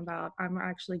talking about, I'm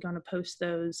actually going to post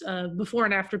those before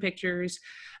and after pictures.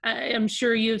 I'm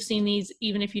sure you've seen these,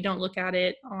 even if you don't look at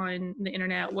it on the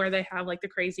internet, where they have like the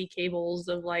crazy cables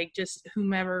of like just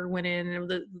whomever went in and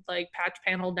the like patch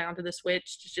panel down to the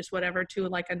switch, just whatever, to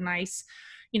like a nice,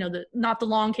 not the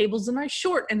long cables, the nice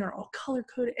short, and they're all color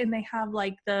coded, and they have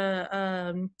like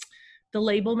the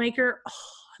label maker. Oh,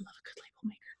 I love a good label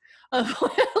maker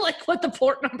of like what the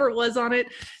port number was on it,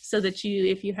 so that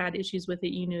if you had issues with it,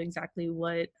 you knew exactly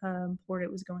what port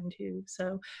it was going to.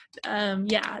 So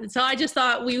so I just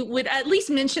thought we would at least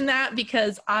mention that,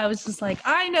 because I was just like,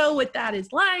 I know what that is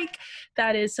like.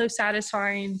 That is so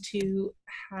satisfying to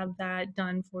have that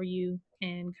done for you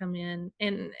and come in.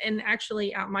 And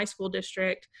actually at my school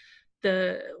district,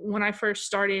 when I first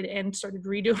started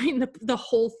redoing the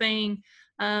whole thing,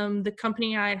 the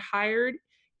company I had hired,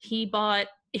 he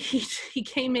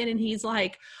came in and he's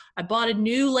like, I bought a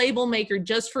new label maker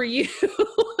just for you,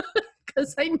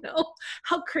 because I know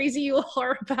how crazy you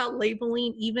are about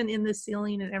labeling, even in the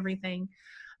ceiling and everything.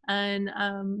 And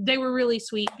they were really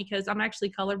sweet, because I'm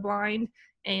actually colorblind,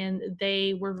 and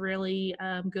they were really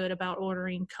good about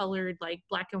ordering colored, like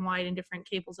black and white and different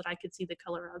cables that I could see the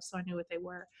color of, so I knew what they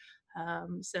were.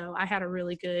 So I had a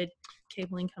really good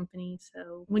cabling company.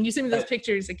 So when you sent me those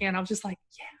pictures again, I was just like,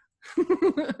 yeah.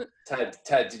 Ted,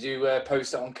 did you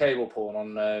post it on Cable Porn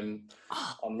on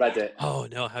Reddit? Oh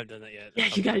no, I haven't done that yet. Yeah,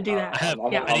 you got to do that. I'm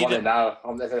on it now.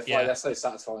 They're so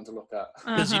satisfying to look at.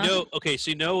 Because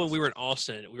when we were in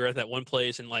Austin, we were at that one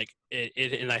place, and like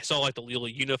and I saw like the little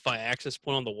Unify access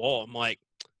point on the wall. I'm like,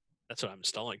 that's what I'm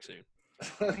installing soon.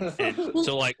 And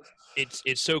so like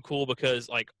it's so cool, because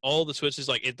like all the switches,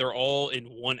 like they're all in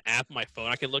one app on my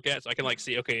phone I can look at, so I can like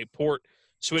see, okay, port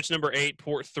switch number 8,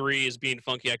 port 3 is being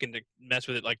funky. I can mess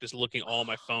with it like just looking all on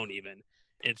my phone even.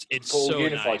 It's so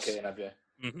Unify nice. kit, have you?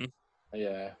 Mm-hmm.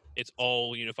 Yeah. It's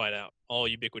all unified out, all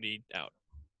Ubiquiti out.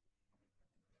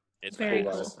 It's very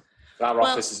cool. That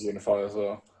office is Unify as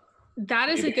well. That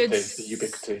is Ubiquiti, a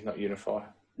good Ubiquiti, not Unify.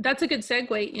 That's a good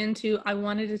segue into, I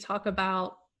wanted to talk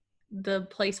about the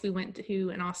place we went to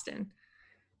in Austin.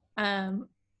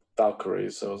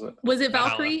 Valkyrie, so was it? Was it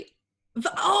Valkyrie?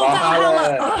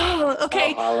 Valhalla. Oh,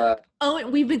 okay. Valhalla. Oh,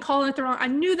 we've been calling it the wrong. I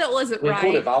knew that wasn't right. We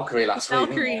called it Valkyrie last week.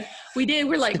 Valkyrie. We did.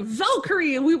 We're like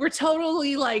Valkyrie, and we were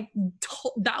totally like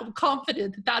that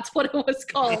confident that that's what it was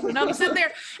called. And I'm sitting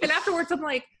there, and afterwards, I'm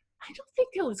like, I don't think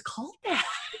it was called that.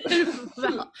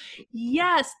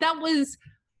 Yes, that was.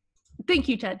 Thank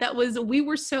you, Ted. We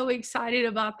were so excited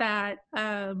about that,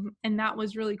 and that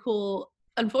was really cool.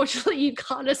 unfortunately, you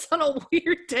caught us on a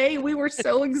weird day. We were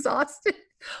so exhausted.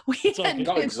 We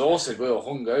not exhausted. We were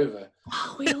hungover.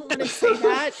 Oh, we don't want to say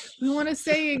that. We want to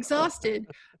say exhausted.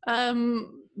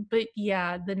 But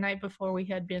yeah, the night before we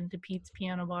had been to Pete's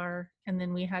Piano Bar, and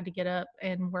then we had to get up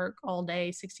and work all day,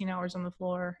 16 hours on the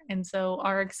floor. And so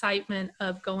our excitement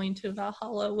of going to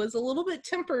Valhalla was a little bit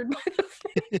tempered by the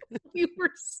fact that we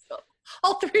were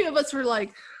all three of us were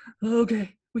like,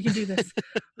 okay, we can do this.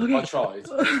 Okay. I tried.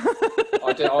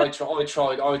 I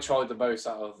tried the most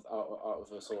out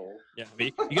of us all. Yeah,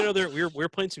 you know, we were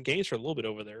playing some games for a little bit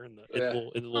over there in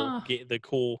the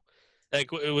cool. Like,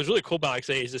 it was really cool about, like,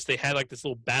 say, is this, they had like this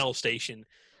little battle station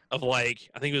of, like,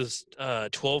 I think it was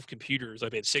 12 computers,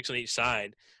 like they had 6 on each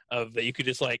side of that you could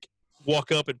just like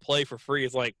walk up and play for free.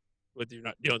 It's like, you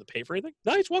don't have to pay for anything.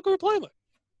 Nice, walk over and play.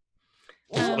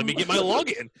 Let me get my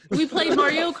login. We played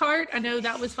Mario Kart. I know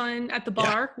that was fun at the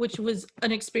bar, which was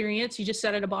an experience. You just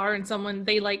sat at a bar and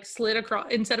they like slid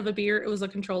across, instead of a beer, it was a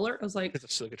controller. I was like, it's a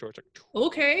silly controller.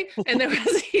 Okay. And there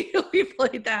was we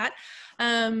played that.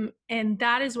 And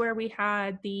that is where we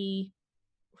had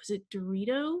was it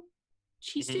Dorito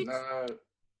cheese sticks? No.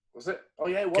 Was it? Oh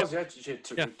yeah, it was. Yeah,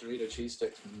 Dorito cheese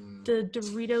sticks. The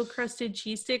Dorito crusted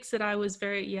cheese sticks that I was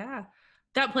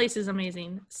that place is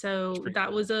amazing. So that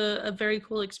cool. Was a very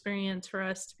cool experience for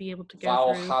us to be able to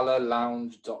go through.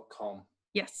 ValhallaLounge.com.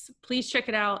 Yes, please check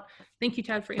it out. Thank you,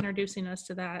 Tad, for introducing us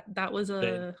to that. That was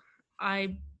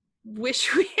I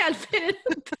wish we had been in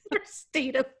a better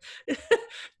state of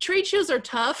trade shows are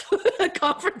tough.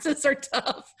 Conferences are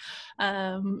tough.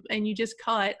 And you just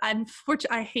caught.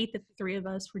 Unfortunately, I hate that the three of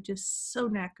us were just so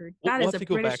knackered. That is a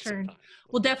British term.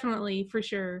 Well, definitely, for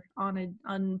sure,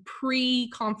 on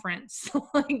pre-conference,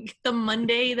 like the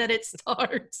Monday that it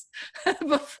starts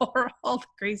before all the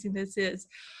craziness is.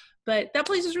 But that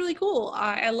place is really cool.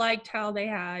 I liked how they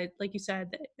had, like you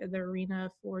said, the arena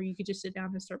for you could just sit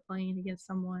down and start playing against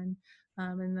someone.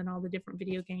 And then all the different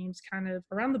video games kind of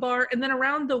around the bar and then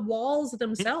around the walls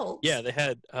themselves. Yeah, they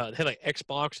had like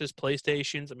Xboxes,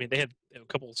 PlayStations. I mean, they had a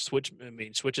couple of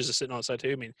switches sitting on the side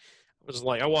too. I mean, it was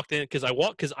like I walked in because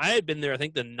I had been there. I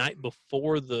think the night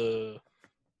before I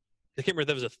can't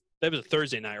remember if that was a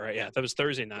Thursday night, right? Yeah, that was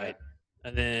Thursday night,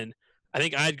 and then I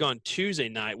think I had gone Tuesday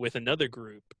night with another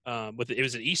group. It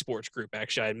was an esports group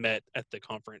actually I had met at the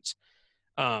conference,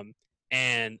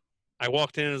 and I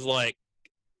walked in and was like.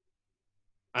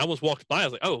 I almost walked by. I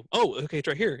was like, "Oh, okay, it's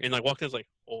right here." And I walked in. I was like,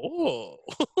 "Oh,"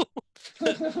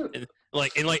 and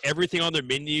like everything on their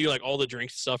menu, like all the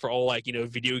drinks and stuff, are all like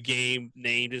video game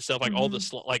named and stuff. Like all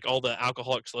the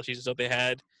alcoholic slushies and stuff they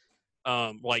had,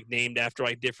 like named after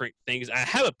like different things. I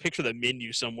have a picture of the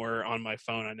menu somewhere on my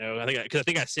phone. I know. I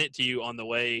think I sent it to you on the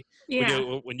way. Yeah.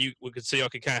 When we could see, y'all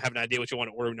could kind of have an idea what you want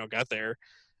to order when y'all got there,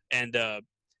 and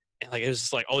like it was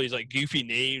just like all these like goofy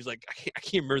names. Like I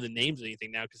can't remember the names of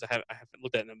anything now because I haven't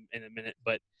looked at them in a minute.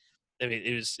 But I mean,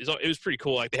 it was pretty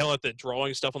cool. Like they had like the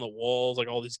drawing stuff on the walls, like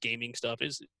all this gaming stuff.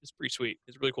 It's pretty sweet.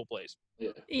 It's a really cool place.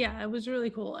 Yeah, it was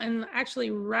really cool. And actually,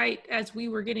 right as we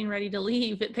were getting ready to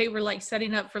leave, they were like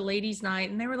setting up for ladies' night,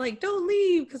 and they were like, "Don't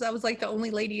leave," because I was like the only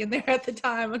lady in there at the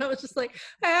time, and I was just like,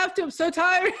 "I have to. I'm so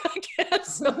tired. I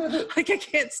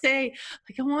can't stay.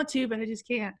 Like I want to, but I just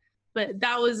can't." But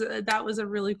that was a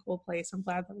really cool place. I'm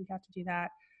glad that we got to do that.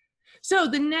 So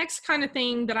the next kind of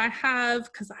thing that I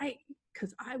have, because I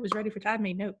was ready for Tad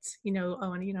made notes, me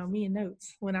and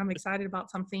notes when I'm excited about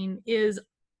something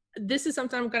this is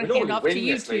something I'm going to hand off to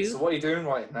you two. So what are you doing,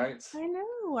 writing notes? I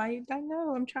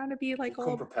know. I'm trying to be like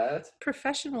all prepared,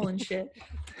 professional and shit.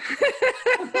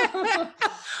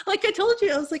 Like I told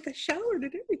you, I was like, I showered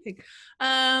and everything.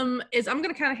 I'm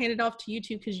going to kind of hand it off to you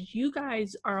two because you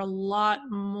guys are a lot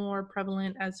more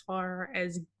prevalent as far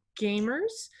as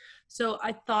gamers. So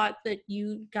I thought that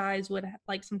you guys would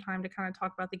like some time to kind of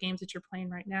talk about the games that you're playing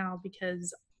right now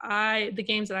because the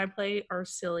games that I play are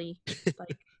silly.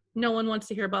 Like no one wants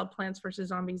to hear about Plants vs.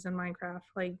 Zombies in Minecraft.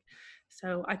 Like,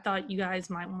 so I thought you guys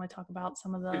might want to talk about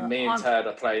some of the. Me and Ted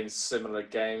are playing similar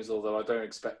games, although I don't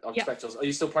expect. I expect us. Are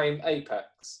you still playing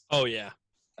Apex? Oh yeah.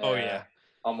 Oh yeah.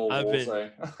 I'm all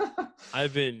Warzone.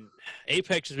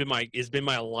 Apex has been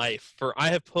my life. I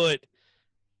have put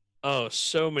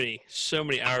so many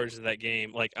hours in that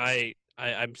game. Like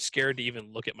I'm scared to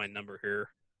even look at my number here.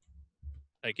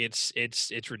 Like it's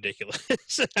ridiculous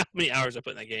how many hours I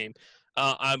put in that game.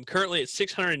 I'm currently at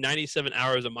 697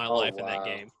 hours of my life in that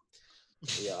game.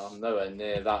 Yeah, I'm nowhere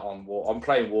near that on I'm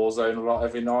playing Warzone a lot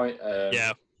every night.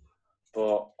 Yeah.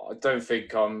 But I don't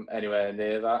think I'm anywhere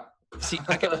near that. See,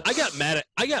 I got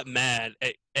mad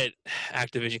at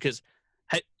Activision because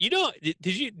Do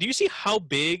you see how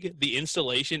big the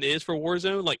installation is for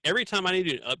Warzone? Like every time I need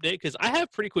to do an update, because I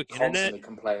have pretty quick Constantly internet,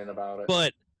 complaining about it.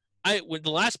 but with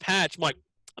the last patch, I'm like,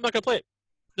 I'm not gonna play it.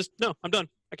 Just no, I'm done.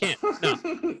 I can't. No,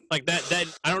 like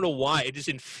that. I don't know why. It just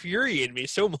infuriated me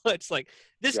so much. Like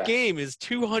this game is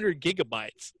 200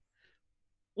 gigabytes.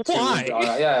 Why?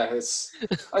 Yeah, it's.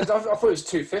 I thought it was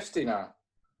 250 now.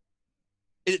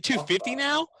 Is it 250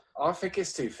 now? I think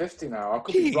it's 250 now. I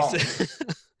could be wrong.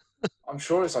 I'm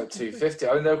sure it's like 250.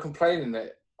 I mean, they were complaining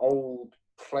that old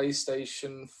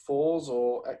PlayStation 4s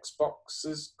or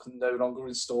Xboxes can no longer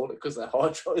install it because their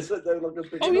hard drives are no longer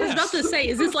big enough. I was about to say,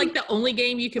 is this like the only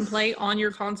game you can play on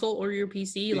your console or your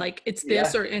PC? Like it's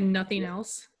this and nothing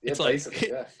else? Yeah, it's like,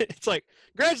 it's like,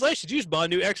 congratulations, you just bought a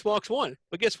new Xbox One.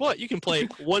 But guess what? You can play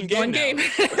one game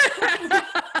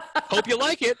Hope you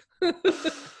like it.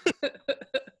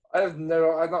 I have no.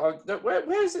 Where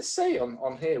does it say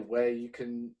on here where you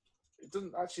can? It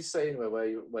doesn't actually say anywhere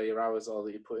where your hours are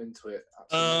that you put into it.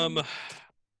 I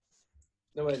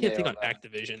can't think on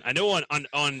Activision. I know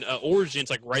on Origin,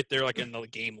 it's like right there, like in the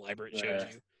game library, it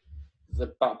shows you. The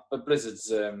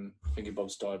Blizzard's thinking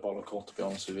Bob's diabolical, to be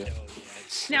honest with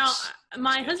you. Now,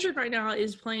 my husband right now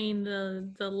is playing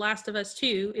the Last of Us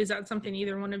 2. Is that something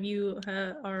either one of you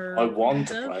are? I want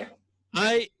to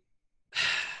play.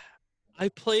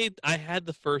 I had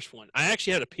the first one. I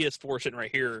actually had a PS4 sitting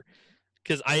right here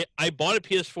because I bought a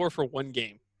PS4 for one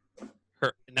game,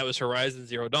 and that was Horizon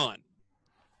Zero Dawn.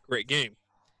 Great game.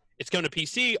 It's coming to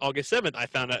PC August 7th. I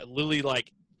found out literally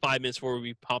like 5 minutes before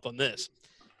we popped on this.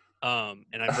 And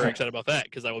I'm very excited about that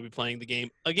because I will be playing the game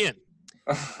again.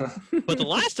 But The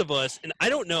Last of Us, and I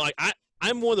don't know,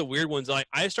 I'm one of the weird ones.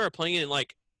 I started playing it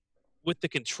like with the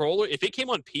controller. If it came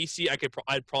on PC,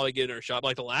 I'd probably get it in a shot. But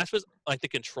like The Last of Us, like the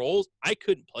controls, I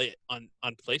couldn't play it on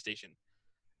PlayStation,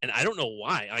 and I don't know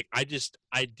why. Like I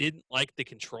didn't like the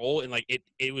control, and like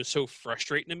it was so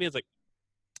frustrating to me. It's like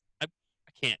I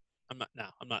can't. I'm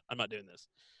not doing this.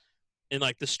 And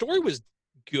like the story was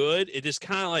good. It just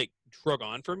kind of like drug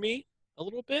on for me a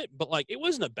little bit, but like it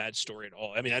wasn't a bad story at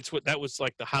all. I mean, that was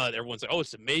like the highlight. Everyone's like, "Oh,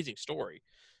 it's an amazing story,"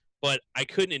 but I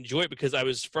couldn't enjoy it because I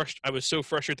was so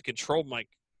frustrated with the control. I'm like,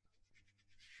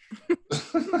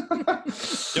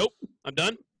 nope, I'm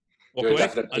done. Walk away.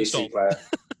 Uninstall.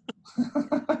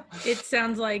 It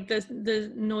sounds like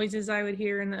the noises I would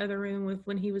hear in the other room with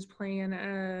when he was playing.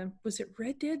 Was it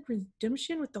Red Dead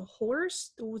Redemption with the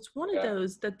horse? It was one of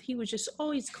those that he was just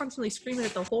always constantly screaming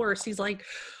at the horse. He's like,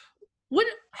 "What?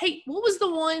 Hey, what was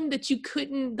the one that you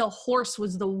couldn't? The horse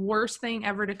was the worst thing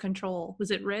ever to control.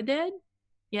 Was it Red Dead?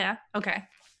 Yeah. Okay."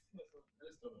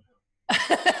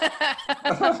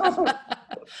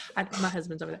 My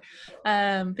husband's over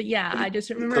there. But yeah, I just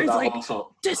remember it's like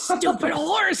this stupid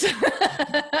horse.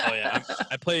 Oh yeah,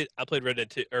 I played Red Dead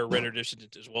 2, or Red Dead Redemption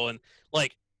as well, and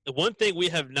like the one thing we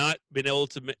have not been able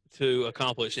to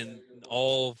accomplish in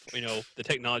all of, the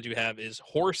technology we have is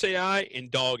horse AI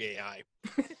and dog AI.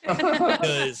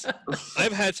 Because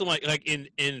I've had some like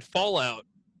in Fallout,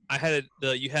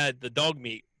 you had the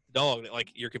dog that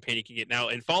like your companion can get. Now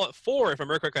in Fallout 4, if I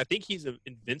remember correctly, I think he's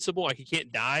invincible, like he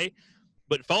can't die.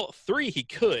 But in Fallout 3, he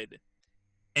could.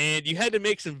 And you had to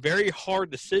make some very hard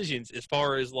decisions as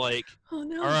far as like, oh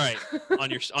no, all right,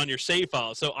 on your save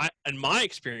file. So in my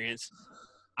experience,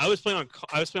 I was playing on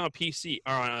PC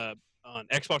or on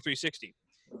Xbox 360,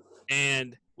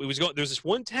 and there's this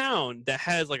one town that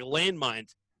has like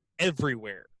landmines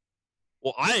everywhere.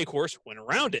 Well, I of course went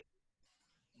around it.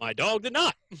 My dog did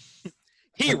not.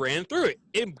 He ran through it.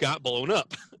 It got blown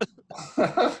up.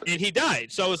 And he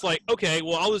died. So I was like, okay,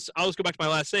 well, I'll just go back to my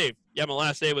last save. Yeah, my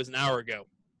last save was an hour ago.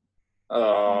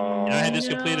 Oh. And I had just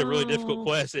completed a really difficult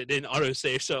quest that didn't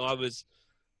autosave, so I was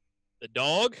the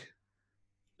dog,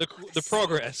 the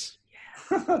progress.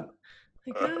 Yeah.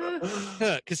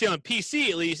 Because see, on PC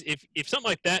at least, if something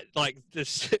like that, like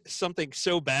this, something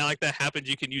so bad like that happens,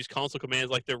 you can use console commands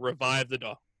like to revive the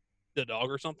dog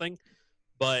or something.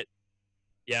 But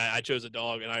yeah, I chose a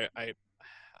dog, and I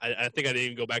think I didn't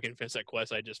even go back and finish that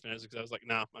quest. I just finished because I was like,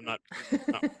 no, I'm not.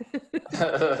 No.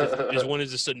 This one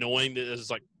is just annoying. It's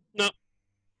like, no.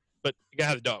 But you gotta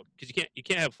have a dog because you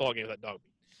can't have a fall game without dog.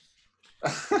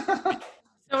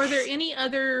 So, are there any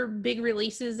other big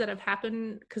releases that have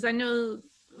happened? Because I know,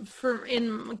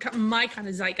 in my kind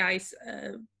of zeitgeist,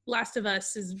 Last of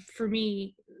Us is for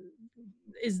me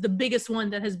is the biggest one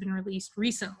that has been released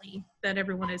recently that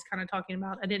everyone is kind of talking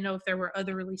about. I didn't know if there were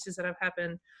other releases that have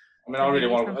happened. I mean, I really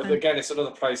want to. Again, it's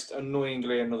another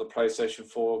PlayStation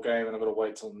 4 game, and I've got to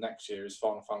wait till next year. Is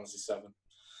Final Fantasy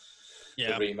VII,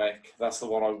 the remake? That's the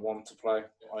one I want to play.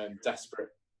 I am desperate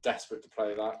to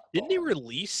play that. Didn't they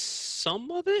release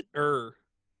some of it, or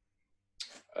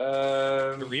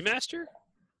The remaster?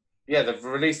 Yeah, they've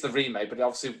released the remake, but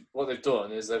obviously what they've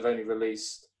done is they've only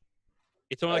released.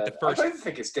 It's only like the first. I don't even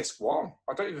think it's disc 1.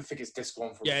 I don't even think it's disc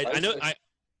 1 for. Yeah, I know.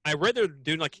 I read they're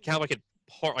doing like kind of like in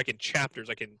part, like in chapters,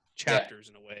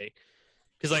 in a way.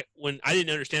 Because like when I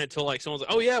didn't understand it until like someone was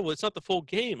like, "Oh yeah, well it's not the full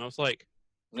game." I was like,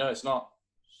 "No, it's not."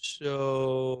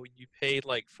 So you paid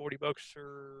like $40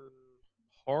 for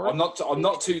hard? I'm not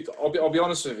too. I'll be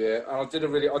honest with you.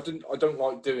 And I don't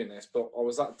like doing this, but I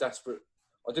was that desperate.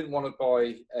 I didn't want to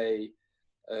buy a.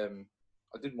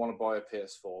 I didn't want to buy a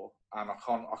PS4, and I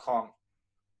can't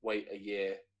wait a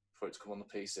year for it to come on the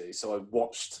PC. So I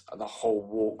watched the whole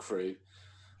walkthrough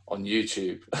on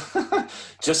YouTube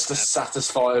just to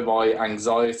satisfy my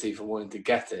anxiety for wanting to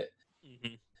get it.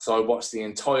 Mm-hmm. So I watched the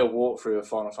entire walkthrough of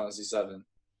Final Fantasy VII,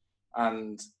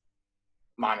 and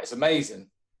man, it's amazing.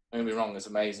 Don't get me wrong, it's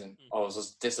amazing. I was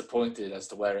just disappointed as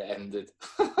to where it ended.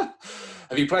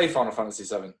 Have you played Final Fantasy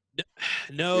VII?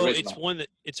 No, it's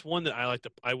one that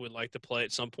I would like to play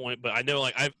at some point. But I know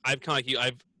like I've kind of like you.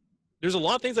 There's a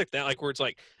lot of things like that, like where it's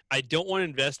like I don't want to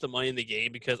invest the money in the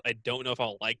game because I don't know if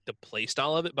I'll like the play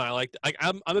style of it. But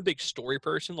I'm a big story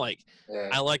person. Like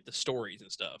I like the stories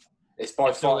and stuff. It's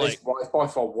by far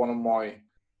one of my.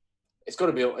 It's got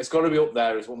to be up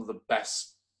there as one of the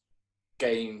best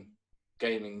gaming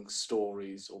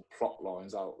stories or plot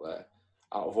lines out there.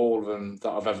 Out of all of them that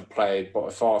I've ever played, by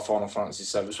far Final Fantasy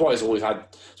VII. It's why it's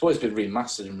always been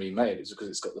remastered and remade. It's because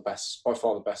it's got by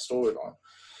far the best storyline.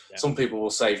 Yeah. Some people will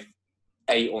say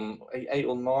 8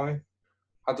 or 9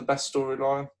 had the best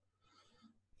storyline,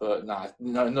 but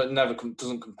no, never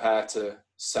doesn't compare to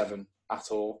 7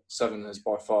 at all. 7 is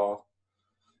by far,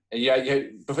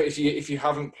 and but if you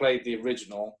haven't played the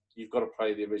original, you've got to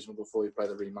play the original before you play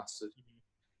the remastered. Mm-hmm.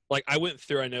 Like I went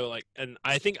through, and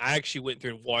I think I actually went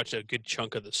through and watched a good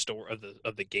chunk of the story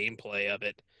of the gameplay of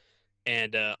it,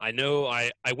 and I know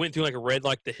I went through like read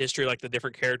like the history, like the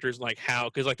different characters, like how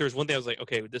because like there was one thing I was like,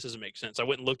 okay, this doesn't make sense. I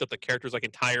went and looked up the characters like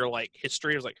entire like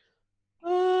history. I was like,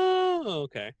 oh,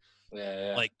 okay,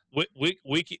 yeah. Like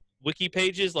wiki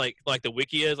pages, like the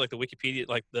Wikias, like the Wikipedia,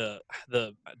 like the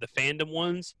fandom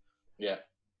ones. Yeah.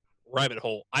 Rabbit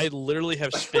hole. I literally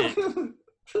have spent.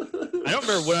 I don't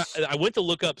remember what I went to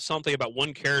look up something about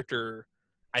one character.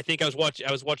 I think I was watching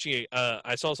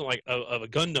I saw something like of a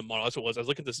Gundam model. That's what it was. I was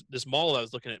looking at this model I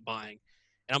was looking at buying,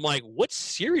 and I'm like, what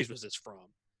series was this from?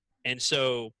 And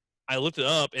so I looked it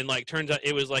up, and like turns out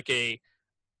it was like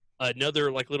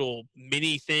another like little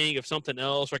mini thing of something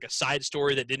else, like a side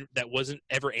story that wasn't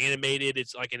ever animated.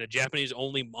 It's like in a Japanese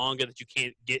only manga that you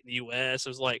can't get in the US. I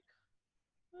was like,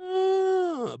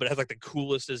 oh, but it has like the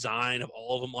coolest design of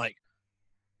all of them. Like,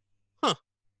 huh.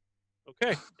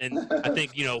 Okay. And I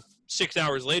think, 6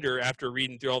 hours later, after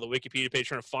reading through all the Wikipedia page,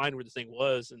 trying to find where the thing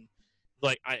was, and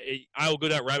like I will go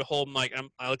down rabbit hole. And like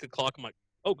I look at the clock. I'm like,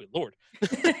 oh, good Lord.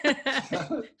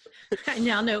 I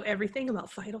now know everything about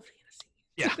Final Fantasy.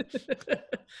 Yeah.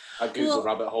 I Google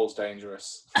rabbit hole's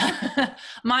dangerous.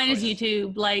 Mine is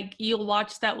YouTube. Like you'll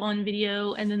watch that one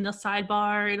video, and then the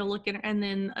sidebar it'll look at, and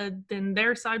then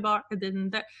their sidebar,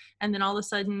 and then all of a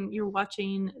sudden you're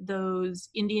watching those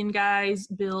Indian guys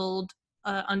build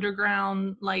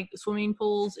underground like swimming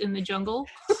pools in the jungle.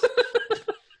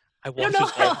 I watch this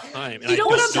all the time. Do you know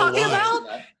what I'm talking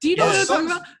about? Do you know what I'm talking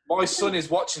about? My son is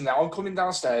watching that. I'm coming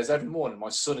downstairs every morning. My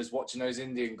son is watching those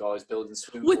Indian guys building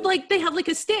swimming pools. With like they have like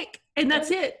a stick and that's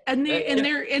it. And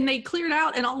they clear it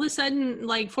out, and all of a sudden,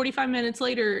 like 45 minutes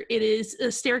later, it is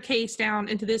a staircase down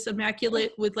into this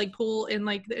immaculate with like pool and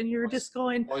you're just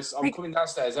going. I'm coming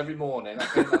downstairs every morning.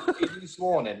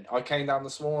 I came down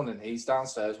this morning. He's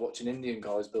downstairs watching Indian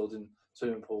guys building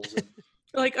swimming pools.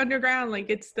 Like underground, like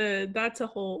that's a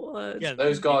whole.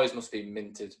 Those guys must be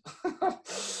minted.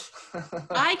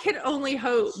 I can only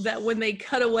hope that when they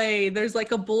cut away, there's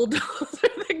like a bulldozer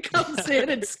that comes in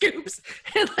and scoops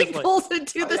and pulls it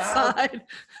to the side.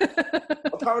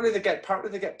 Apparently they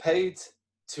get paid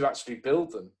to actually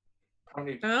build them.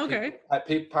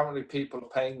 Apparently people are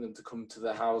paying them to come to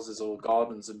their houses or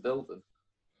gardens and build them.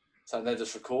 So they're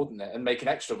just recording it and making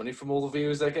extra money from all the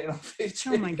viewers they're getting on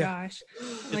video. Oh my gosh!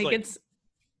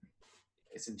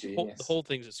 It's ingenious. The whole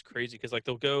thing's just crazy because like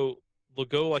they'll go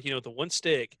like the one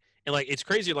stick and like it's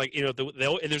crazy like and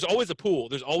there's always a pool.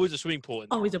 There's always a swimming pool.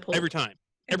 Always a pool. Every time.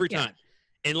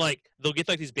 And like they'll get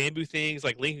like these bamboo things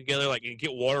like linked together like and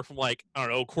get water from like I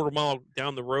don't know a quarter mile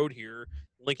down the road here,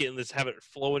 link it and just have it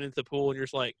flowing into the pool and you're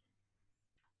just like,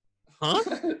 huh?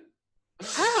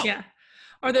 Yeah.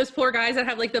 Or those poor guys that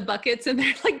have like the buckets and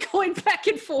they're like going back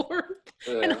and forth.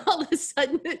 Yeah. And all of a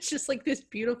sudden it's just like this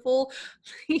beautiful,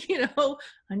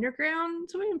 underground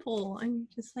swimming pool. And you're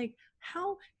just like,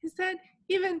 how is that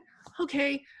even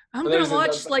okay? I'm going to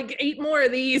watch like 8 more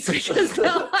of these because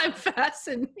now I'm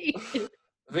fascinated.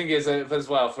 The thing is, as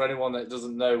well, for anyone that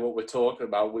doesn't know what we're talking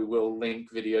about, we will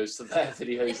link videos to their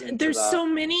videos. There's so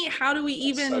many. How do we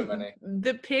even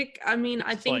the pick? I mean,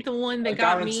 I think the one that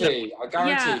got me. I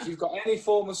guarantee, if you've got any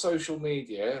form of social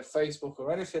media, Facebook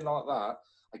or anything like that,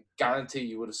 I guarantee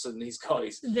you would have seen these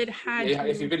guys. That had.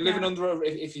 If you've been living under,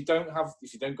 if you don't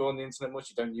go on the internet much,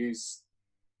 you don't use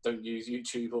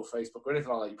YouTube or Facebook or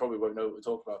anything like that, you probably won't know what we're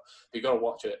talking about. But you got to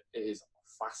watch it. It is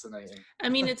fascinating. I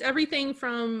mean, it's everything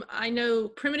from, I know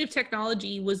Primitive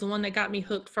Technology was the one that got me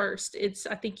hooked first.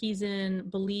 I think he's in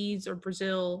Belize or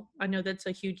Brazil. I know that's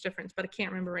a huge difference, but I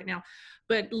can't remember right now.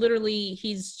 But literally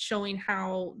he's showing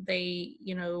how they,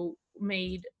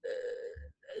 made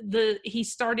he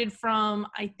started from,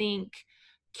 I think,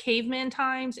 caveman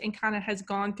times and kind of has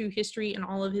gone through history and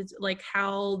all of his, like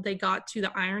how they got to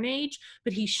the Iron Age,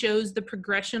 but he shows the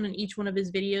progression in each one of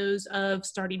his videos of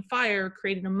starting fire,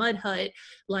 creating a mud hut,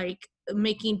 like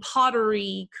making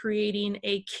pottery, creating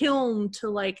a kiln to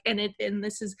like, and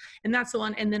that's the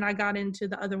one. And then I got into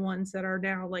the other ones that are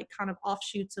now like kind of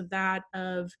offshoots of that,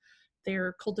 of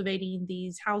they're cultivating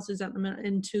these houses out in the middle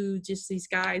into just these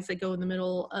guys that go in the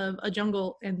middle of a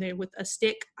jungle and they're with a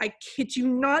stick. I kid you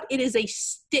not, it is a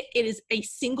stick. It is a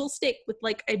single stick with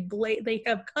like a blade. They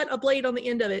have cut a blade on the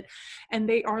end of it and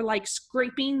they are like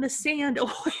scraping the sand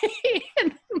away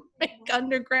and make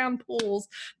underground pools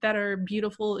that are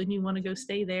beautiful and you want to go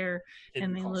stay there.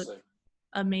 And they look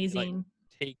amazing.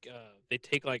 They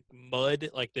take like mud,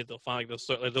 like they'll find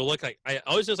like they'll look like, I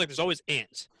always know like there's always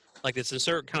ants. Like it's a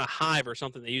certain kind of hive or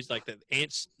something they use, like the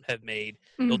ants have made.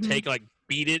 They'll take like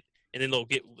beat it, and then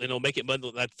they'll make it mud.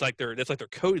 That's like their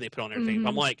coating they put on everything.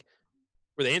 I'm like,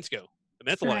 where the ants go? I mean,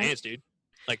 that's a lot of ants, dude.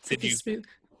 Like, did you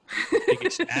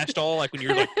get smashed all? Like when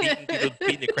you're like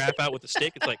beating the crap out with the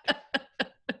stick? It's like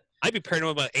I'd be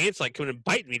paranoid about ants like coming and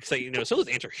biting me because some of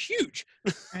those ants are huge.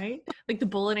 Right, like the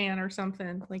bullet ant or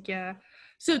something. Like yeah.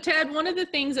 So Ted, one of the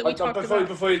things that we talked about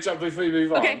before you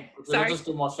move on, okay, sorry. I just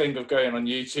done my thing of going on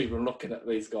YouTube and looking at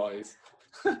these guys.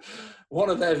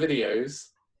 one of their videos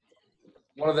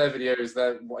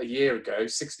that a year ago,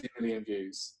 60 million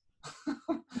views.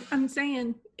 I'm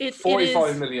saying it.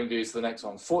 45 million views to the next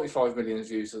one. 45 million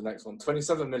views to the next one.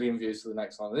 27 million views to the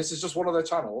next one. And this is just one of their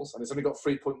channels, and it's only got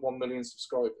 3.1 million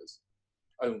subscribers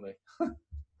only.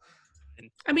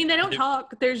 I mean, they don't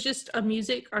talk. There's just a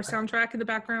music or soundtrack in the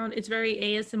background. It's very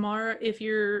ASMR.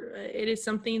 It is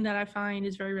something that I find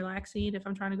is very relaxing if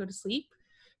I'm trying to go to sleep.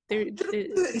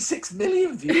 36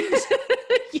 million views.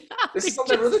 Yeah, this is on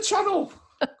their other channel.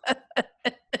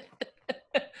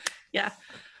 Yeah.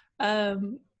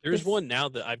 There's one now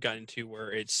that I've gotten to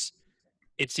where it's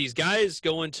these guys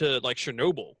going to like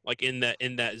Chernobyl, like in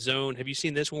that zone. Have you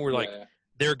seen this one where like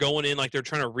they're going in, like they're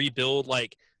trying to rebuild,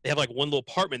 like they have like one little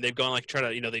apartment. They've gone like try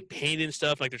to, they paint and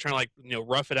stuff. Like they're trying to like,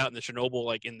 rough it out in the Chernobyl,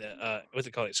 like in the, what's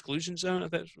it called? Exclusion zone.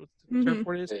 If that's what the term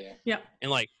for it is. Yeah.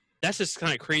 And like, that's just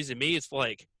kind of crazy to me. It's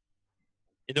like,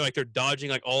 they're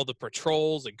dodging like all the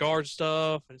patrols, the guard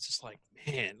stuff. And it's just like,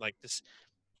 man, like this,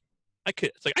 I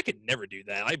could never do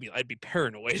that. I'd be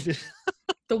paranoid.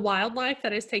 The wildlife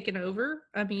that has taken over.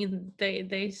 I mean,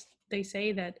 they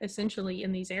say that essentially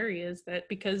in these areas that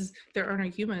because there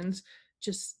aren't humans,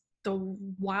 just the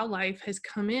wildlife has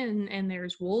come in and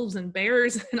there's wolves and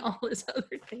bears and all this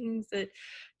other things that,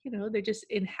 they're just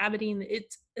inhabiting.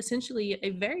 It's essentially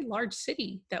a very large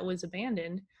city that was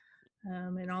abandoned.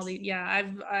 And all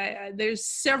there's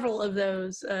several of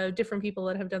those different people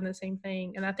that have done the same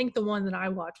thing. And I think the one that I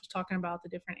watched was talking about the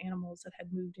different animals that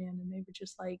had moved in and they were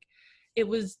just like, it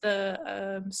was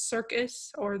the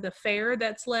circus or the fair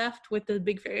that's left with the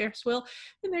big Ferris wheel.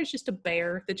 And there's just a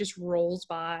bear that just rolls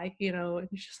by, and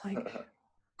it's just like,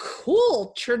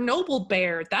 cool, Chernobyl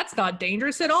bear. That's not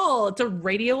dangerous at all. It's a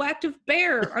radioactive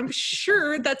bear. I'm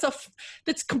sure that's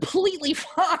completely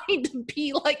fine to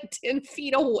be like 10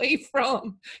 feet away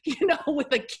from,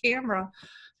 with a camera.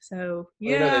 So,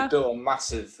 yeah.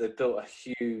 They built a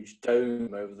huge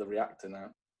dome over the reactor now.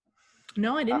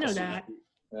 No, I didn't know that.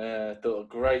 Built a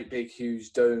great big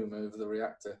huge dome over the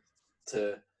reactor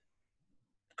because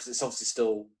it's obviously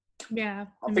still I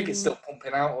think it's still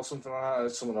pumping out or something like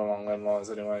that, something along those lines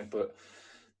anyway, but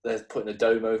they're putting a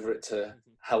dome over it to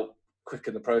help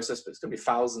quicken the process, but it's going to be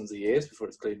thousands of years before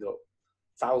it's cleaned up.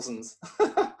 Thousands.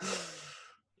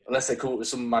 Unless they come up with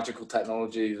some magical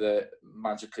technology that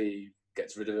magically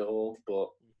gets rid of it all, but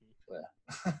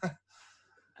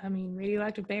I mean,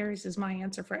 radioactive berries is my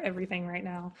answer for everything right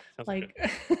now. Sounds like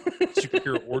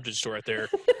superhero origin story right there.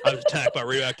 I was attacked by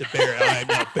radioactive berry. I am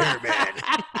now Bear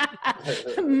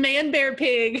Man. Man Bear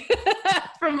Pig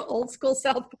from old school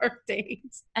South Park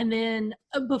days. And then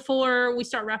before we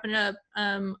start wrapping up,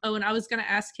 and I was going to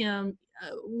ask him,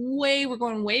 we're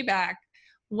going way back,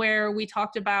 where we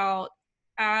talked about,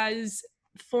 as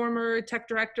former tech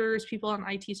directors, people on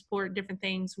IT support, different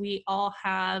things, we all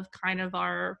have kind of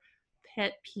our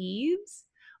pet peeves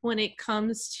when it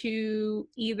comes to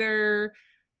either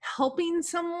helping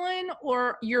someone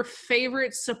or your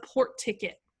favorite support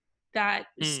ticket that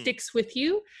sticks with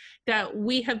you, that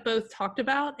we have both talked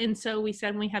about. And so we said,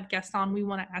 when we have guests on, we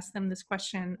want to ask them this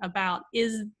question about,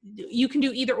 you can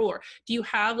do either or. Do you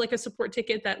have like a support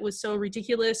ticket that was so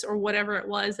ridiculous or whatever it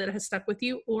was that has stuck with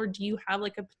you? Or do you have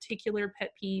like a particular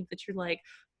pet peeve that you're like,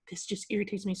 this just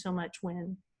irritates me so much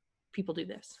when people do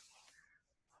this?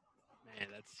 Man,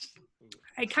 that's...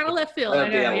 I kind of left field.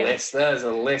 There's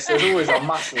a list. There's always a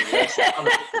massive list.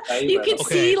 You can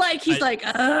see, like, he's like,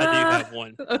 I do have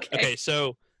one. Okay,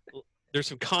 so there's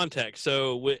some context.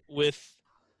 So with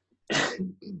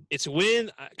it's when,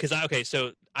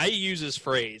 so I use this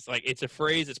phrase, like, it's a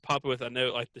phrase that's popular with, I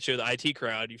know, like the show The IT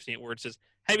Crowd, you've seen it, where it says,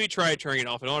 have you tried turning it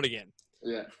off and on again?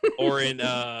 Yeah. Or in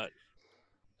my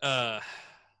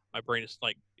brain is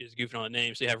goofing on the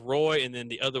name. So you have Roy and then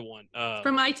the other one.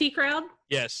 From IT Crowd?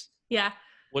 Yes. Yeah.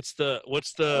 What's the oh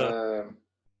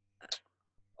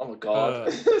my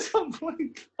god.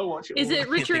 I watch it. Is it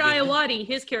Richard Iowati,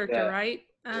 his character, right?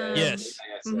 Yes.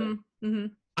 I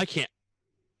can't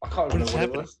remember what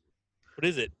it was. What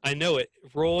is it? I know it.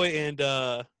 Roy and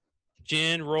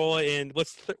Jen, Roy, and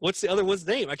what's the other one's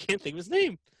name? I can't think of his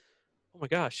name. Oh my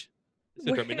gosh. It's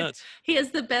gonna drive me nuts. He has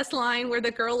the best line where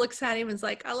the girl looks at him and is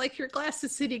like, I like your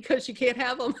glasses, City, because you can't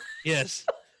have them. Yes.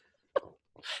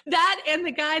 That and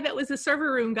the guy that was the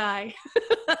server room guy.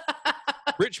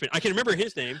 Richmond. I can remember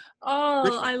his name. Oh,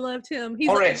 Richmond. I loved him. He's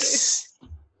Morris.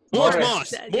 Morris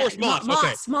Moss. Morris Moss.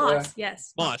 Okay. Moss.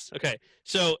 Yes. Moss. Okay.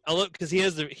 So I look, because he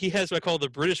has what I call the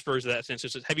British version of that sentence.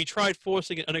 It says, "Have you tried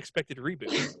forcing an unexpected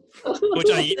reboot?"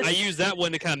 Which I use that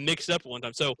one to kind of mix up one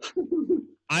time. So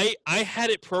I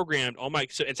had it programmed on my.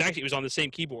 So it was on the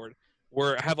same keyboard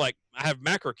where I have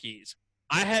macro keys.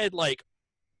 I had like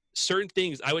certain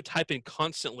things I would type in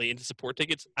constantly into support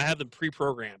tickets. I have them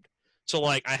pre-programmed. So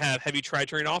like I have you tried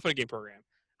turning it off in a game program?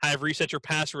 I have reset your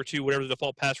password to whatever the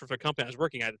default password for the company I was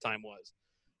working at the time was.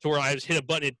 So where I just hit a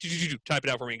button and type it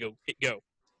out for me and hit go.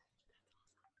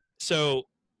 So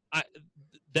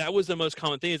that was the most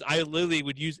common thing, is I literally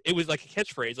would use, it was like a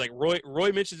catchphrase. Like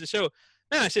Roy mentions the show.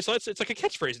 Man, I say, so it's like a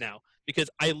catchphrase now, because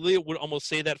I literally would almost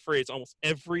say that phrase almost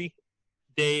every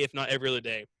day, if not every other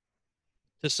day,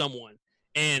 to someone.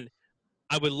 And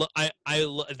I would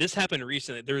this happened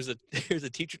recently. There's a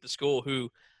teacher at the school who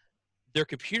their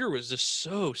computer was just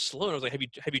so slow. And I was like,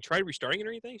 have you tried restarting it or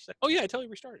anything? She's like, oh yeah, I totally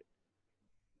restarted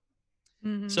it.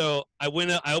 Mm-hmm. So I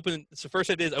opened, so first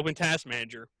I did is open Task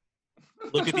Manager,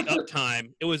 look at the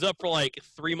uptime. It was up for like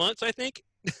 3 months, I think,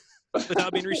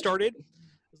 without being restarted.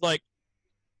 It's like,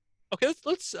 okay,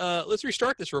 let's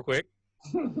restart this real quick.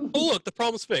 Oh look, the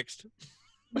problem's fixed.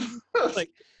 Like,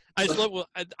 I just love,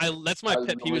 that's my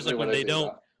pet peeve, is like when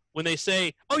they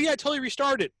say, oh yeah, I totally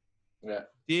restarted. Yeah.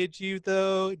 Did you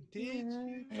though? Did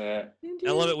you? Yeah.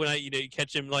 I love it when you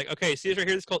catch them like, okay, see this right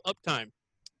here, this is called uptime.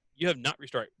 You have not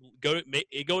restarted.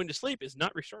 Going to sleep is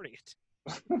not restarting it.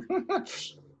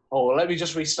 Oh, well, let me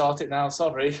just restart it now.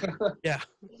 Sorry. Yeah.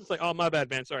 It's like, oh, my bad,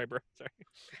 man. Sorry, bro. Sorry.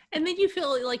 And then you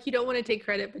feel like you don't want to take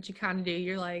credit, but you kind of do.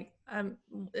 You're like, and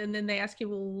then they ask you,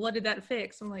 well, what did that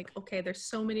fix? I'm like, okay, there's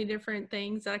so many different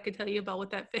things that I could tell you about what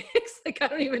that fixed. Like, I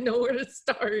don't even know where to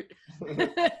start.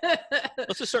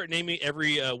 Let's just start naming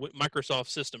every Microsoft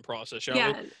system process, shall we?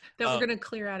 Yeah, that we're going to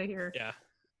clear out of here. Yeah.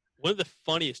 One of the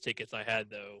funniest tickets I had,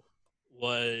 though,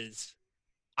 was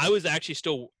I was actually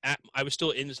still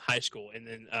in high school, and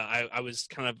then I was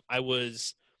kind of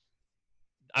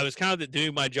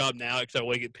doing my job now because I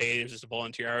wouldn't get paid. It was just a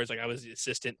volunteer hours. Like, I was the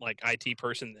assistant, like, IT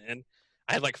person then.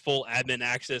 I had like full admin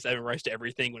access, admin rights to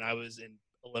everything when I was in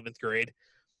 11th grade.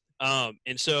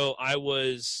 And so I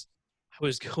was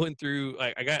going through.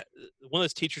 I got one of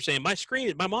those teachers saying, my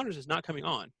monitor is not coming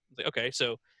on. I was like, okay,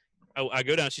 so I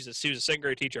go down. She was a second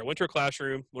grade teacher. I went to her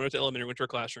classroom. Went to elementary. Went to her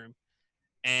classroom,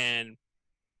 and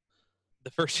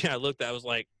the first thing I looked at, I was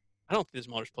like, I don't think this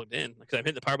monitor's plugged in. Because I'm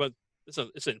hitting the power button. This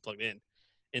isn't plugged in.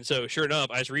 And so, sure enough,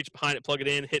 I just reached behind it, plug it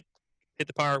in, hit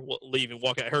the power, leave, and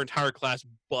walk out. Her entire class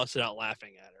busted out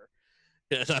laughing at her.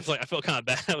 And I was like, I felt kind of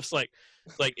bad. I was like,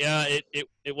 yeah,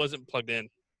 it wasn't plugged in.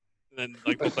 And then,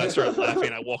 like, the class started laughing,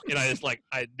 and I walked, and I just, like,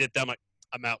 I did that. I'm like,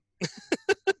 I'm out.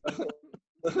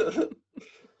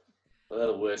 They're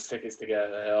the worst tickets to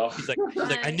get. They are. He's like,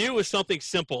 I knew it was something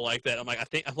simple like that. I'm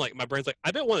like, my brain's like,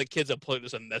 I bet one of the kids that played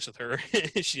this and mess with her.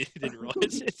 She didn't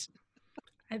realize it.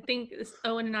 I think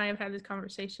Owen and I have had this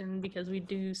conversation because we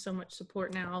do so much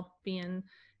support now.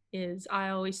 I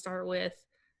always start with,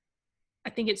 I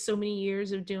think it's so many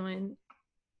years of doing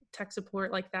tech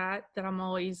support like that I'm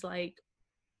always like,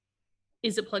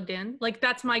 is it plugged in? Like,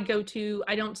 that's my go-to.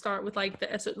 I don't start with like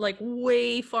like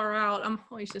way far out. I'm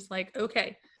always just like,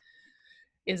 okay,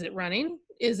 is it running?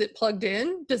 Is it plugged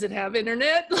in? Does it have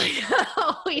internet? Like,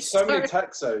 many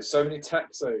techs though.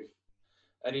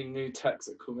 Any new techs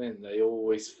that come in, they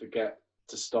always forget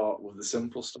to start with the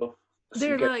simple stuff.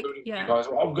 They're like, yeah. Guys,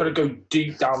 well, I'm going to go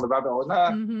deep down the rabbit hole.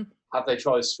 Nah. Mm-hmm. Have they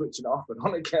tried switching off and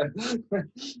on again?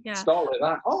 Yeah. Start with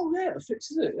that. Oh yeah, it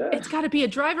fixes it. Yeah. It's got to be a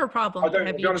driver problem. I don't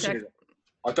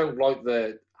like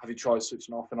the have you tried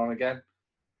switching off and on again?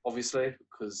 Obviously,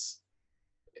 because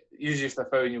usually if they're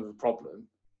phoning you with a problem,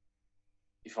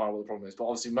 you find out what the problem is. But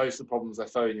obviously, most of the problems they're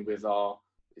phoning you with are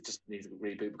it just needs a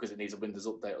reboot because it needs a Windows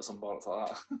update or something like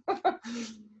that.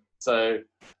 So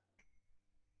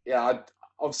yeah, I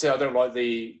don't like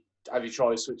the have you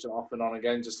tried switching off and on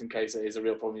again just in case it is a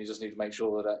real problem. You just need to make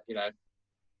sure that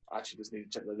I actually just need to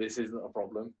check that this isn't a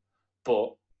problem.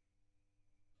 But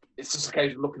it's just a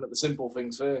case of looking at the simple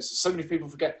things first. So many people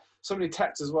forget, so many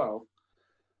techs as well.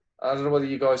 I don't know whether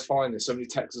you guys find this, so many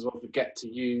techs as well forget to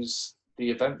use the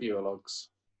event viewer logs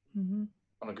on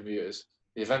the computers.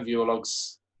 The event viewer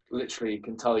logs literally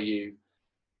can tell you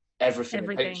everything.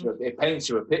 It paints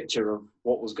you a picture of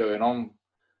what was going on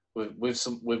with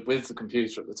the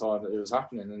computer at the time that it was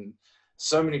happening, and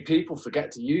so many people forget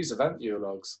to use event viewer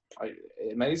logs.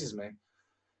 It amazes me.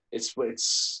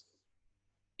 It's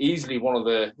easily one of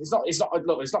the. It's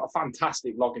not a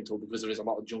fantastic logging tool because there is a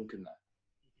lot of junk in there,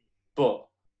 but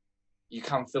you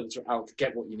can filter it out to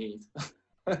get what you need.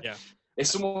 Yeah. If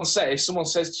someone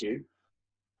says to you,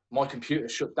 my computer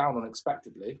shut down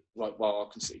unexpectedly, like, well,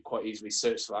 I can quite easily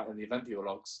search for that in the event viewer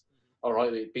logs. All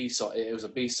right, it was a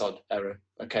BSOD error.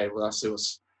 Okay, well, let's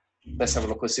have a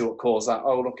look. Let's see what caused that.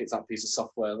 Oh, look, it's that piece of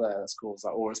software there that's caused that,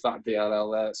 or it's that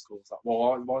DLL there that's caused that.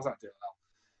 Well, why is that DLL?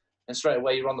 And straight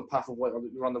away, you're on the path of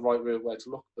you're on the right route where to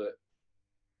look. But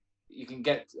you can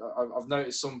get. I've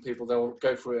noticed some people, they'll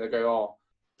go through it and go, oh,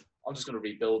 I'm just going to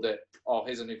rebuild it. Oh,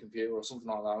 here's a new computer or something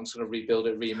like that. I'm just going to rebuild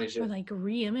it, re-image it. Or like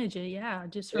re-image it, yeah.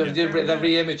 Just then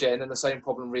re-image it, and then the same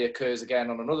problem reoccurs again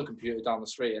on another computer down the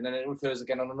street, and then it recurs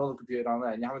again on another computer down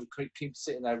there, and you have to keep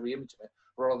sitting there re-imaging it,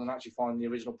 rather than actually finding the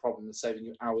original problem and saving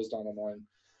you hours down the line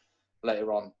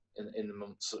later on in the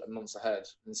months ahead.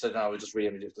 Instead, now we just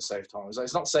re-image it to save time.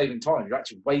 It's not saving time; you're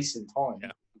actually wasting time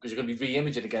because you're going to be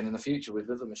re-imaging again in the future with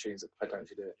other machines that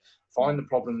potentially do it. Find the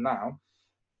problem now.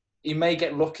 You may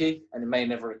get lucky and it may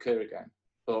never occur again,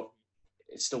 but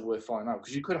it's still worth finding out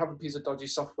because you could have a piece of dodgy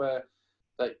software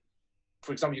that,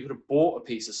 for example, you could have bought a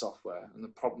piece of software and the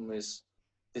problem is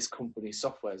this company's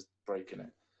software is breaking it.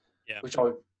 Yeah. Which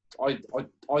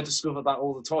I discover that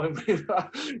all the time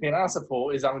in our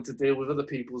support is having to deal with other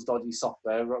people's dodgy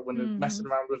software when they're messing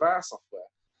around with our software.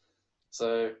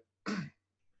 So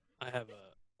I have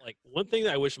one thing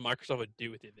that I wish Microsoft would do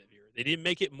with the event viewer. They didn't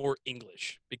make it more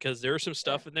English because there's some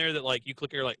stuff in there that like you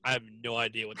click and you're like, I have no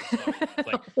idea what this stuff is.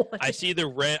 Like I see the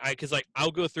red, because like I'll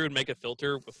go through and make a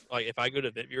filter. Like if I go to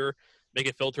event viewer, make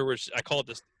a filter which I call it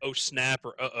this snap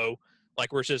or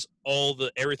like where it says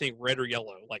everything red or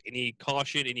yellow, like any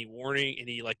caution, any warning,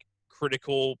 any like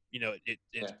critical,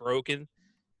 it's broken.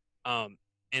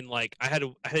 And like I had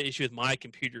an issue with my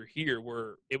computer here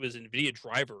where it was NVIDIA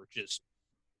driver just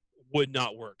would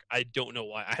not work. I don't know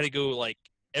why. I had to go like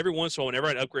every once in a while whenever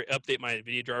I'd update my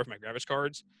NVIDIA driver for my graphics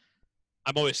cards.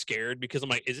 I'm always scared because I'm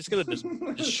like, is this going to just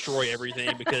destroy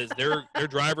everything? Because their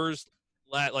drivers,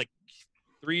 like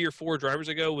 3 or 4 drivers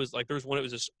ago, was like there was one.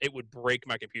 It would break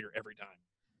my computer every time.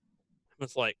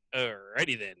 It's like,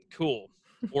 alrighty then, cool.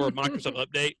 Or a Microsoft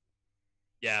update.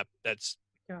 Yeah, that's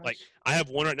like I have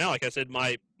one right now. Like I said,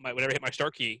 my whenever I hit my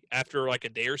start key after like a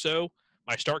day or so,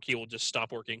 my start key will just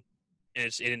stop working.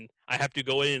 And I have to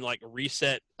go in and like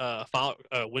reset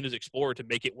Windows Explorer to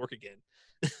make it work again.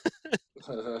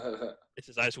 It's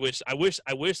just, I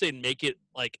wish they'd make it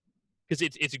like, because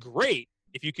it's great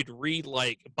if you could read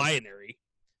like binary,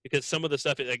 because some of the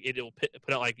stuff it'll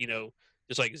put out like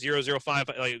just like 005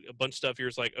 like a bunch of stuff. You're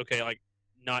just like, okay, like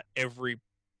not every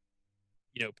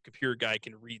computer guy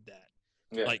can read that.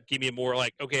 Yeah. Like give me a more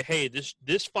like, okay, hey,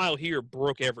 this file here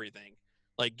broke everything.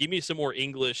 Like give me some more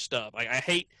English stuff. I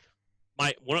hate.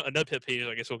 Another pet peeve,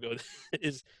 I guess we'll go,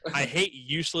 is I hate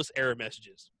useless error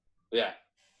messages. Yeah.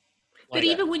 But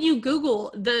even when you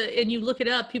Google and you look it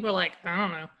up, people are like, I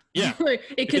don't know. Yeah.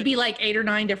 It could be like 8 or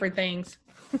 9 different things.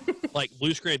 Like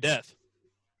blue screen of death.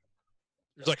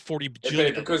 There's like 40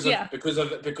 because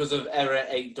of error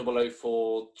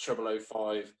 8004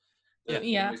 0005.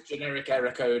 There's generic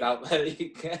error code out there.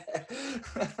 Yeah.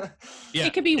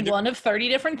 It could be one of 30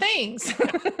 different things.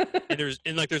 and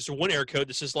there's one error code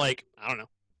that's just like, I don't know.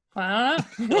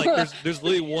 Like there's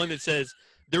literally one that says,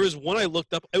 there was one I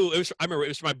looked up. Oh, I remember it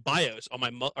was for my BIOS on my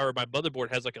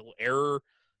motherboard has like an error.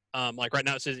 Like right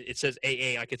now it says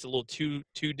AA, like it's a little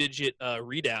two-digit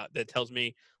readout that tells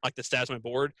me like the status of my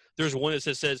board. There's one that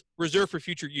says reserved for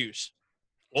future use.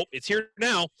 Well, it's here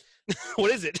now.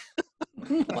 What is it?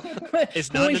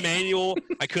 It's not in the manual.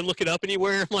 I couldn't look it up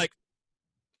anywhere. I'm like,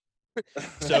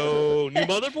 so new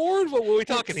motherboard? What were we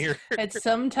talking here? At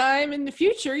some time in the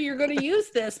future, you're going to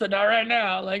use this, but not right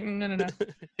now. Like, no.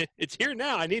 It's here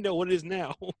now. I need to know what it is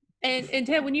now. And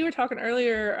Ted, when you were talking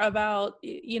earlier about,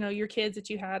 your kids that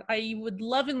you had, I would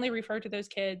lovingly refer to those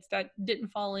kids that didn't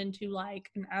fall into like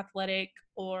an athletic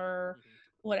or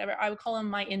whatever. I would call them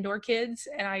my indoor kids,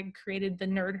 and I created the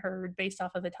Nerd Herd based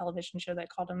off of a television show that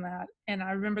called them that. And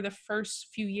I remember the first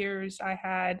few years I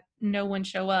had no one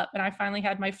show up, and I finally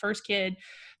had my first kid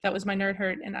that was my Nerd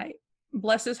Herd, and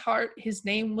bless his heart, his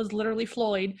name was literally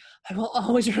Floyd. I will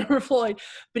always remember Floyd.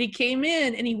 But he came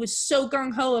in and he was so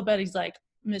gung-ho about it. He's like,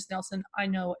 Miss Nelson, I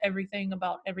know everything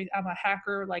about everything. I'm a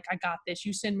hacker. Like, I got this.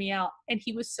 You send me out. And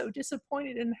he was so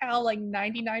disappointed in how like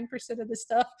 99% of the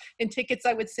stuff and tickets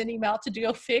I would send him out to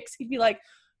go fix, he'd be like,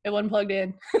 it wasn't plugged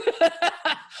in.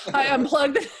 I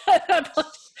unplugged it.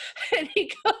 And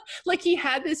he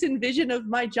had this envision of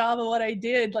my job and what I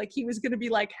did. Like he was going to be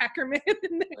like Hacker Man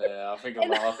in there. Yeah, I think a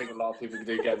lot of people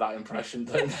do get that impression,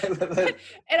 don't they?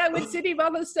 And I would send him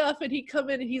all the stuff, and he'd come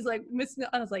in and he's like,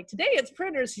 I was like, today it's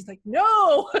printers. He's like,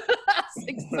 no. I was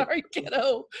like, sorry,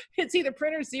 kiddo. It's either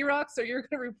printers, Xerox, or you're going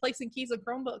to replacing keys with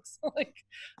Chromebooks.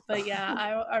 But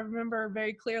yeah, I remember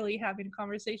very clearly having a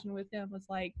conversation with him. Was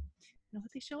like, what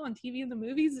they show on TV and the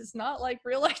movies is not like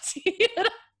real IT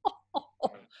at all.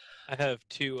 I have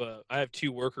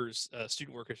two workers,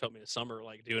 student workers help me in the summer,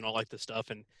 like doing all like this stuff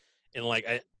and like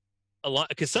a lot,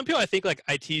 because some people I think like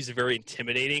IT is very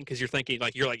intimidating because you're thinking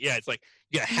like yeah, it's like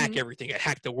you gotta hack everything, you gotta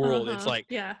hack the world. It's like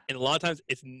and a lot of times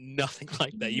it's nothing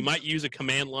like that. You might use a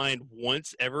command line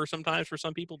once ever sometimes for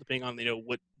some people, depending on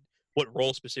what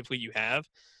role specifically you have.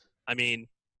 I mean,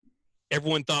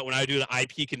 everyone thought when I do the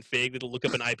IP config, it'll look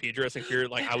up an IP address and here,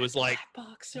 like I was like,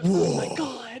 oh my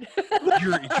god,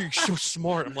 you're so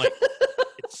smart. I'm like,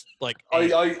 it's like I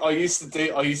used to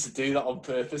do that on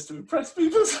purpose to impress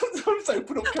people. Sometimes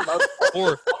open up command.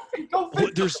 Or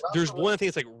there's one thing.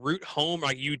 It's like root home.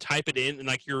 Like you type it in and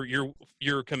like your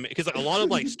because like, a lot of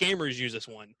like scammers use this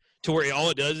one to where all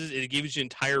it does is it gives you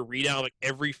entire readout of like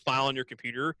every file on your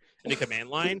computer in the command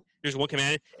line. There's one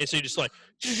command, and so you just like.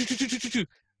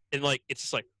 And like it's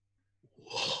just like,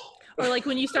 whoa. Or like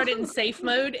when you start it in safe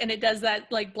mode and it does that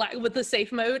like black with the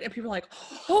safe mode, and people are like,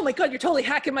 "Oh my god, you're totally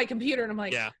hacking my computer!" And I'm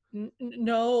like, "Yeah,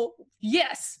 no,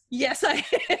 yes, I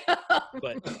am."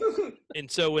 But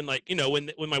and so when like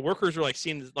when my workers are like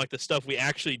seeing like the stuff we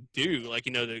actually do, like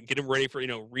to get them ready for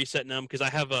resetting them, because I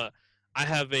have a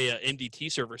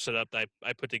MDT server set up that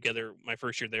I put together my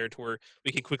first year there, to where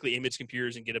we can quickly image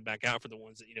computers and get them back out for the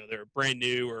ones that they're brand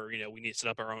new, or we need to set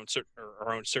up our own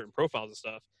certain profiles and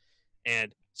stuff.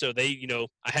 And so they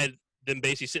I had them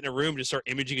basically sit in a room to start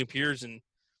imaging computers, and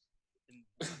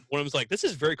one of them's like, this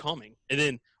is very calming. And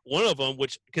then one of them,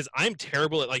 which because I'm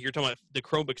terrible at, like you're talking about the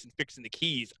Chromebooks and fixing the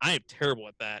keys, I am terrible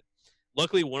at that.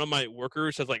 Luckily, one of my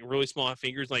workers has like really small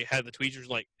fingers, like had the tweezers,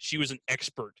 like she was an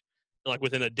expert. Like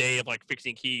within a day of like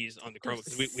fixing keys on the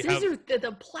Chromebook, we have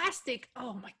the plastic.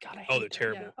 Oh my god! They're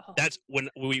terrible. Yeah. Oh. That's when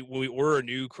we order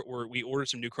we ordered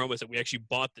some new Chromebooks that we actually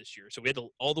bought this year. So we had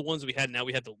all the ones we had. Now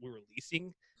we're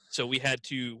releasing. So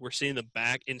we're seeing the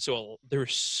back, and so there were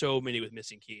so many with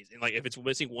missing keys. And like if it's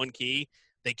missing one key,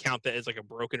 they count that as like a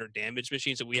broken or damaged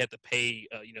machine. So we have to pay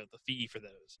the fee for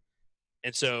those.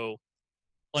 And so.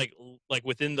 Like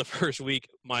within the first week,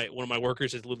 one of my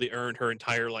workers has literally earned her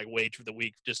entire like wage for the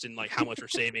week just in like how much we're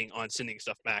saving on sending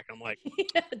stuff back. I'm like,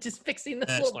 yeah, just fixing the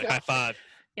little like high five.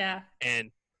 Yeah.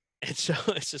 And so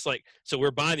it's just like, so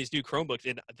we're buying these new Chromebooks,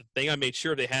 and the thing I made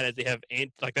sure they had is they have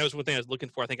like that was one thing I was looking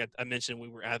for. I think I mentioned we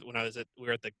were at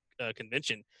the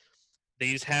convention.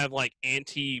 These have like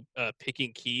anti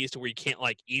picking keys to where you can't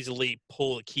like easily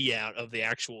pull a key out of the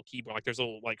actual keyboard. Like there's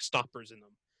little like stoppers in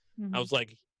them. Mm-hmm. I was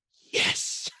like,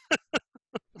 yes.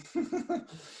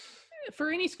 For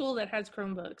any school that has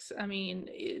Chromebooks, I mean,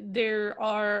 there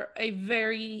are a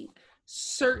very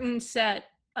certain set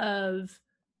of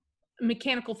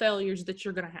mechanical failures that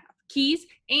you're going to have. Keys,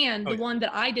 and the one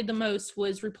that I did the most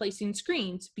was replacing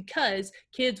screens, because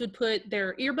kids would put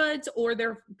their earbuds or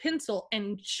their pencil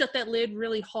and shut that lid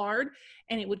really hard,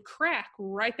 and it would crack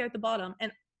right there at the bottom. And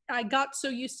I got so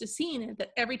used to seeing it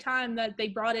that every time that they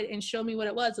brought it and showed me what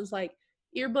it was like,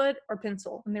 earbud or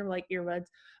pencil, and they were like, earbuds.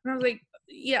 And I was like,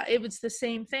 yeah, it was the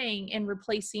same thing. And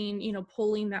replacing, you know,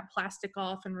 pulling that plastic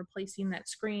off and replacing that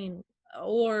screen,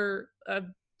 or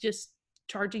just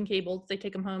charging cables. They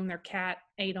take them home, their cat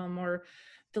ate them, or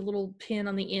the little pin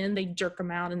on the end, they jerk them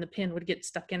out and the pin would get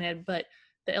stuck in it. But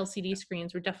the LCD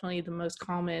screens were definitely the most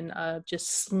common,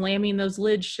 just slamming those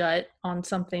lids shut on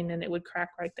something and it would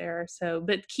crack right there. So,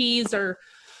 but keys are,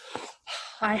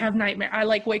 I have nightmare. I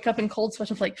like wake up in cold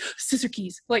sweats of like scissor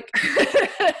keys, like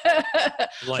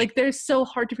they're so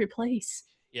hard to replace.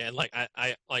 Yeah, and like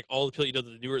I like all the people,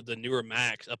 you know, the newer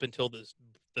Macs up until the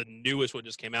newest one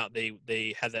just came out,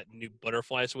 they had that new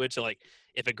butterfly switch. So like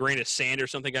if a grain of sand or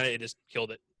something got it, it just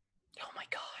killed it. Oh my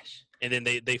gosh. And then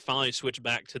they finally switched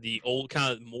back to the old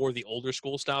kind of more the older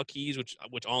school style keys, which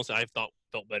honestly I thought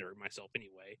felt better myself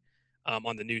anyway.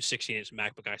 On the new 16-inch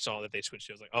MacBook, I saw that they switched.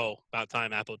 I was like, oh, about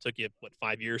time. Apple. It took you,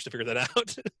 5 years to figure that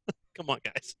out? Come on,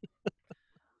 guys.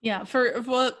 Yeah,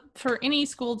 for any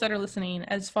schools that are listening,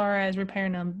 as far as repair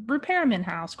them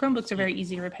in-house. Chromebooks are very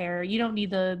easy to repair. You don't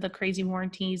need the crazy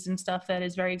warranties and stuff that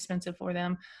is very expensive for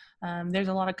them. There's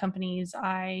a lot of companies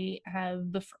I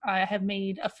have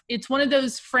made. It's one of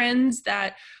those friends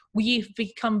that we've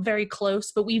become very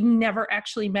close, but we've never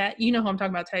actually met. You know who I'm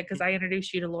talking about, Ted, because I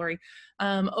introduced you to Lori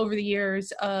over the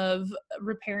years of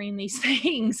repairing these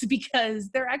things, because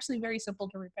they're actually very simple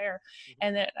to repair.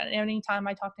 And that anytime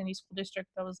I talk to any school district,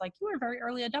 I was like, you are a very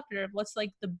early adopter. What's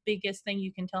like the biggest thing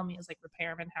you can tell me is like repair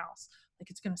them in-house. Like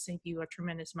it's going to save you a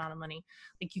tremendous amount of money.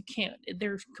 Like you can't,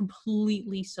 they're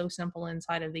completely so simple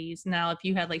inside of these. Now, if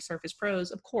you had like Surface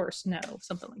Pros, of course, no,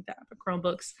 something like that. But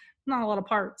Chromebooks, not a lot of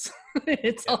parts.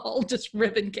 It's all just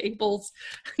ribbon cables,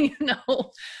 you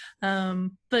know.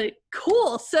 But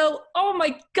cool. So, oh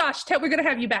my gosh, Ted, we're gonna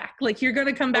have you back. Like you're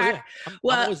gonna come back. Yeah.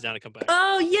 I'm always down to come back.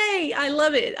 Oh yay! I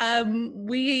love it.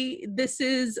 We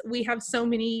have so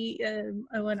many.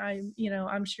 When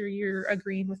I'm sure you're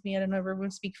agreeing with me. I don't know if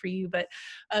everyone speak for you, but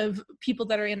of people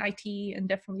that are in IT and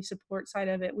definitely support side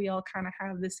of it, we all kind of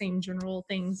have the same general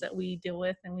things that we deal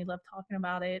with, and we love talking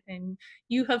about it. And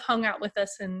you have hung out with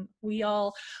us, and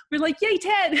we're like, yay,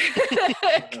 Ted,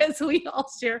 because we all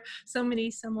share so many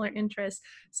similar interests.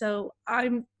 So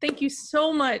thank you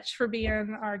so much for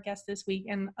being our guest this week.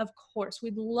 And of course,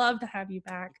 we'd love to have you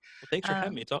back. Well, thanks for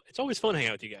having me. It's always fun hanging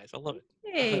out with you guys. I love it.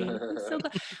 Hey, so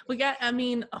glad. We got, I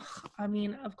mean,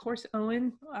 of course,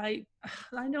 Owen, I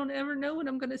don't ever know when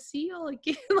I'm going to see you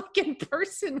again, like in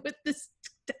person with this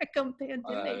damn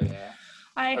pandemic. Yeah.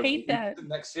 I hate that.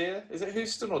 Next year? Is it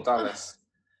Houston or Dallas?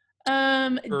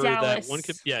 Dallas.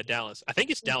 Dallas. I think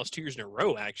it's Dallas 2 years in a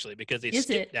row, actually, because they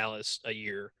skipped Dallas a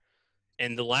year.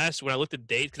 And the last, when I looked at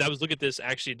dates, because I was looking at this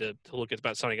actually to look at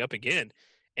about signing up again,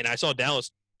 and I saw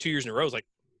Dallas 2 years in a row. I was like,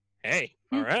 hey,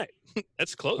 all right,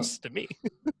 that's close to me.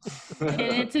 And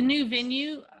it's a new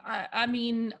venue. I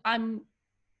mean, I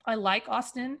like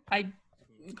Austin. I'm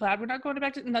glad we're not going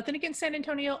back to, nothing against San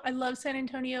Antonio. I love San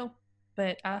Antonio,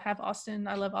 but I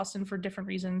love Austin for different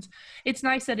reasons. It's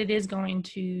nice that it is going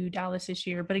to Dallas this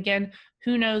year, but again,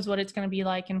 who knows what it's going to be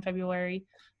like in February.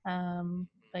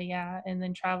 But yeah, and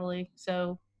then traveling.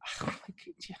 So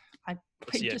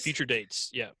future dates.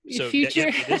 Yeah. So future.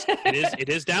 it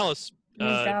is Dallas. 2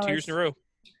 years in a row.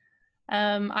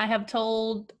 I have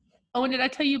told. Oh, and did I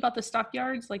tell you about the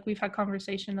stockyards? Like we've had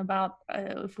conversation about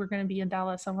if we're going to be in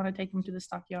Dallas, I want to take them to the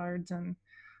stockyards and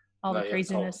all the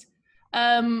craziness.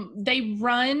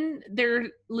 They're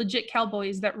legit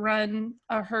cowboys that run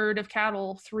a herd of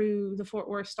cattle through the Fort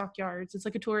Worth stockyards. It's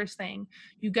like a tourist thing.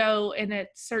 You go, and I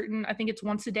think it's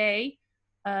once a day,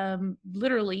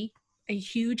 literally a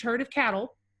huge herd of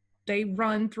cattle. They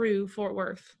run through Fort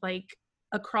Worth, like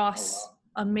across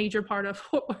a major part of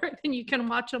Fort Worth, and you can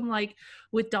watch them like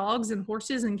with dogs and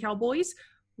horses and cowboys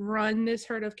run this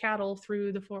herd of cattle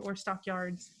through the Fort Worth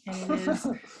stockyards. And it is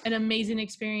an amazing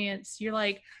experience. You're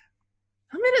like,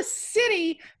 I'm in a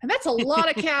city, and that's a lot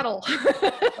of cattle.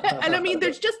 And I mean,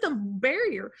 there's just a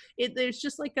barrier. There's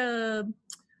just like a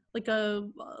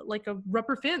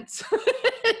rubber fence.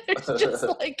 It's just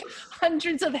like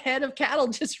hundreds of head of cattle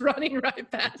just running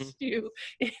right past you.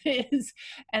 It is.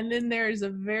 And then there's a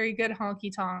very good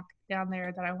honky tonk down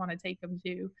there that I want to take them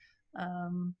to,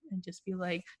 and just be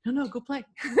like, no, go play.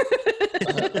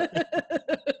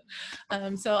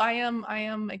 So I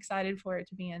am excited for it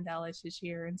to be in Dallas this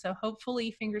year. And so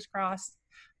hopefully, fingers crossed,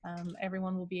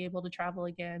 everyone will be able to travel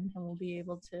again, and we'll be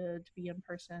able to be in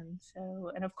person.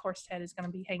 So, and of course, Ted is going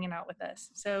to be hanging out with us.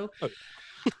 So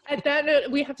at that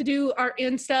note, we have to do our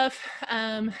end stuff.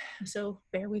 So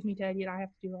bear with me, Ted. I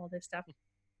have to do all this stuff.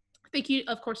 Thank you,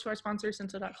 of course, to our sponsor,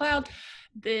 Senso.cloud.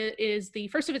 That is the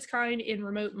first of its kind in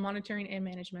remote monitoring and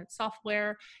management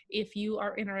software. If you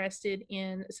are interested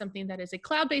in something that is a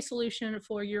cloud-based solution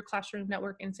for your classroom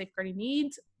network and safeguarding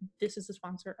needs, this is the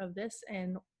sponsor of this.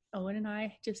 And Owen and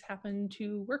I just happen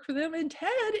to work for them, and Ted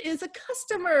is a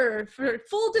customer. For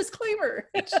full disclaimer,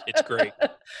 it's great.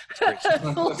 It's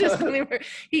great. Full disclaimer,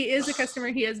 he is a customer.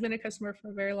 He has been a customer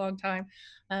for a very long time.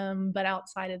 But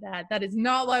outside of that, that is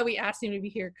not why we asked him to be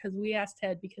here, because we asked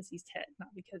Ted because he's Ted,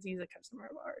 not because he's a customer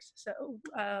of ours. So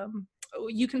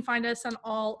you can find us on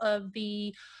all of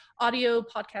the audio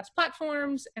podcast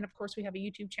platforms, and of course we have a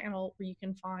YouTube channel where you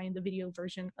can find the video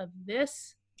version of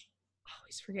this. I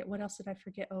always forget. What else did I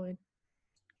forget, Owen?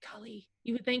 Golly,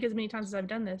 you would think as many times as I've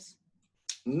done this.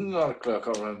 Not a clue, I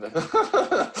can't remember.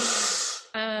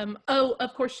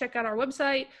 Of course, check out our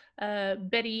website,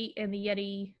 Betty and the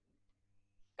Yeti.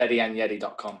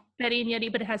 BettyandYeti.com. Betty and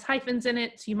Yeti, but it has hyphens in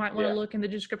it, so you might want to look in the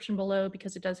description below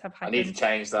because it does have hyphens. I need to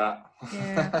change that.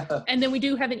 Yeah. And then we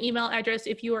do have an email address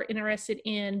if you are interested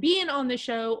in being on the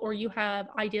show, or you have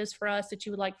ideas for us that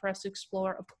you would like for us to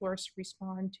explore. Of course,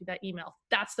 respond to that email.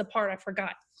 That's the part I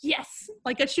forgot. Yes,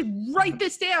 like I should write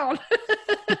this down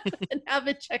and have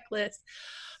a checklist.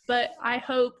 But I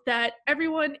hope that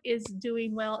everyone is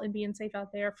doing well and being safe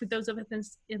out there. For those of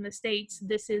us in the States,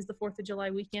 this is the 4th of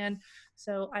July weekend.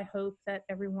 So I hope that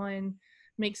everyone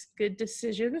makes good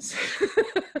decisions.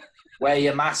 Wear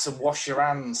your mask and wash your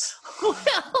hands.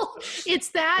 Well, it's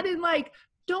that, and like,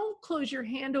 don't close your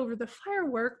hand over the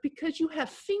firework because you have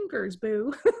fingers,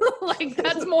 boo. Like,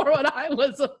 that's more what I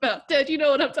was about. Ted, you know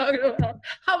what I'm talking about.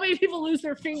 How many people lose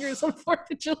their fingers on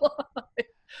 4th of July?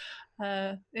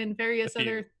 And various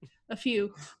a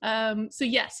few. So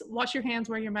yes, wash your hands,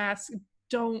 wear your mask.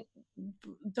 Don't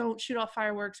shoot off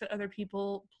fireworks at other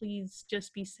people. Please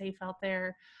just be safe out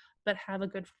there, but have a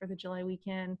good 4th of July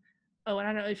weekend. Oh, and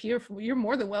I don't know if you're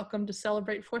more than welcome to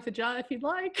celebrate 4th of July if you'd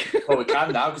like. Well, we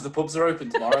can now because the pubs are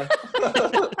open tomorrow.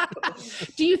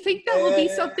 Do you think that will be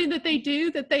something that they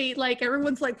do, that they like,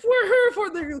 everyone's like,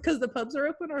 because the pubs are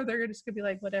open, or they're just gonna be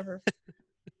like, whatever?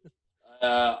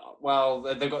 Well,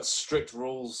 they've got strict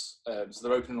rules. So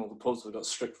they're opening all the pubs. They've got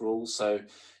strict rules. So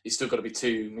you still got to be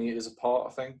 2 meters apart,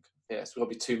 I think. Yeah, so we've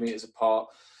got to be 2 meters apart.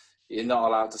 You're not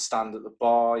allowed to stand at the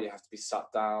bar. You have to be sat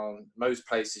down. Most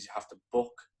places you have to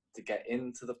book to get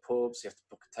into the pubs. You have to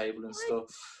book a table and stuff.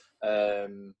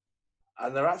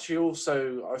 And they're actually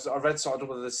also, I read something, I don't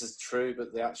know whether this is true,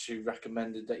 but they actually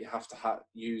recommended that you have to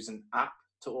use an app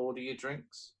to order your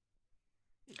drinks.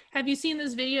 Have you seen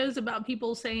those videos about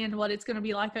people saying what it's going to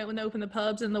be like when they open the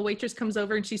pubs, and the waitress comes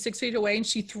over and she's 6 feet away and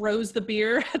she throws the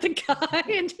beer at the guy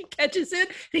and he catches it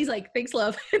and he's like, thanks,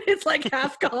 love. And it's like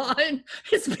half gone.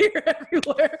 There's beer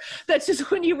everywhere. That's just,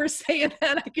 when you were saying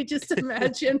that, I could just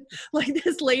imagine like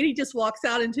this lady just walks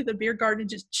out into the beer garden and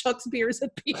just chucks beers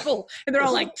at people and they're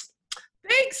all like,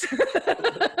 thanks.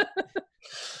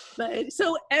 But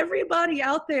so everybody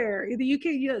out there in the UK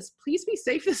and US, please be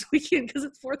safe this weekend because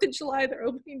it's 4th of July. They're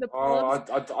opening the pubs.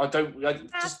 I don't.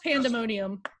 Just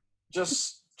pandemonium.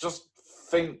 Just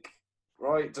think,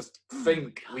 right? Just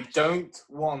think. We don't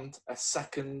want a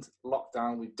second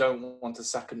lockdown. We don't want a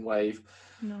second wave.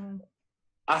 No.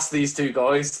 Ask these two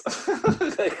guys.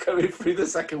 They're coming through the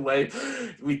second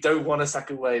wave. We don't want a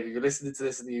second wave. If you're listening to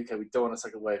this in the UK, we don't want a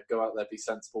second wave. Go out there, be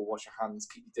sensible, wash your hands,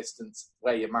 keep your distance,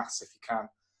 wear your masks if you can.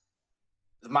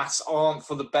 The masks aren't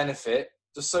for the benefit,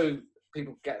 just so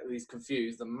people get these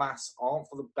confused, the masks aren't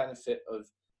for the benefit of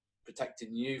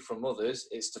protecting you from others.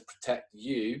 It's to protect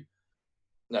you.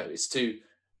 No, it's to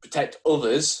protect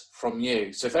others from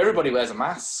you. So if everybody wears a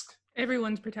mask,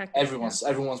 everyone's protected. Everyone's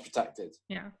protected.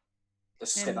 Yeah.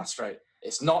 Let's get that straight.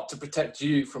 It's not to protect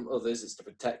you from others. It's to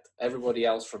protect everybody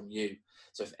else from you.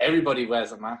 So if everybody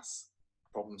wears a mask,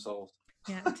 problem solved.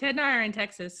 Yeah, Ted and I are in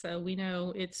Texas, so we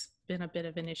know it's been a bit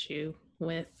of an issue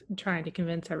with trying to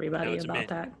convince everybody about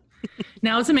that.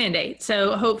 Now it's a mandate.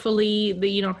 So hopefully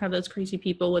you don't have those crazy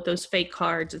people with those fake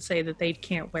cards that say that they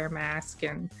can't wear masks,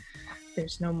 and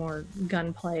there's no more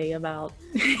gunplay about,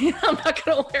 I'm not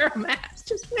going to wear a mask.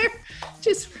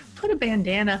 Just put a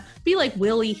bandana. Be like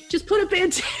Willie. Just put a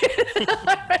bandana.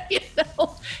 You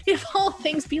know, if all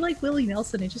things, be like Willie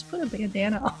Nelson and just put a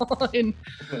bandana on.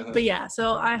 But yeah,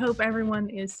 so I hope everyone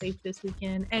is safe this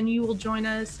weekend, and you will join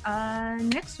us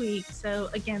next week. So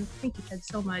again, thank you, Ted,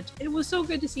 so much. It was so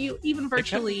good to see you, even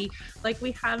virtually. Like,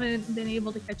 we haven't been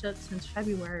able to catch up since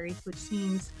February, which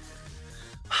seems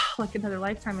like another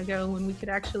lifetime ago when we could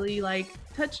actually like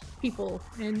touch people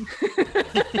and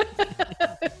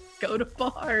go to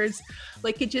bars.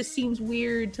 Like, it just seems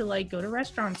weird to like go to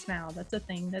restaurants now. That's a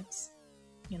thing that's,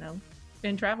 you know,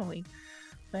 been traveling.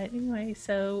 But anyway,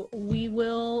 so we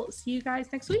will see you guys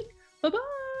next week. Bye-bye.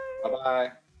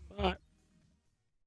 Bye-bye. Bye.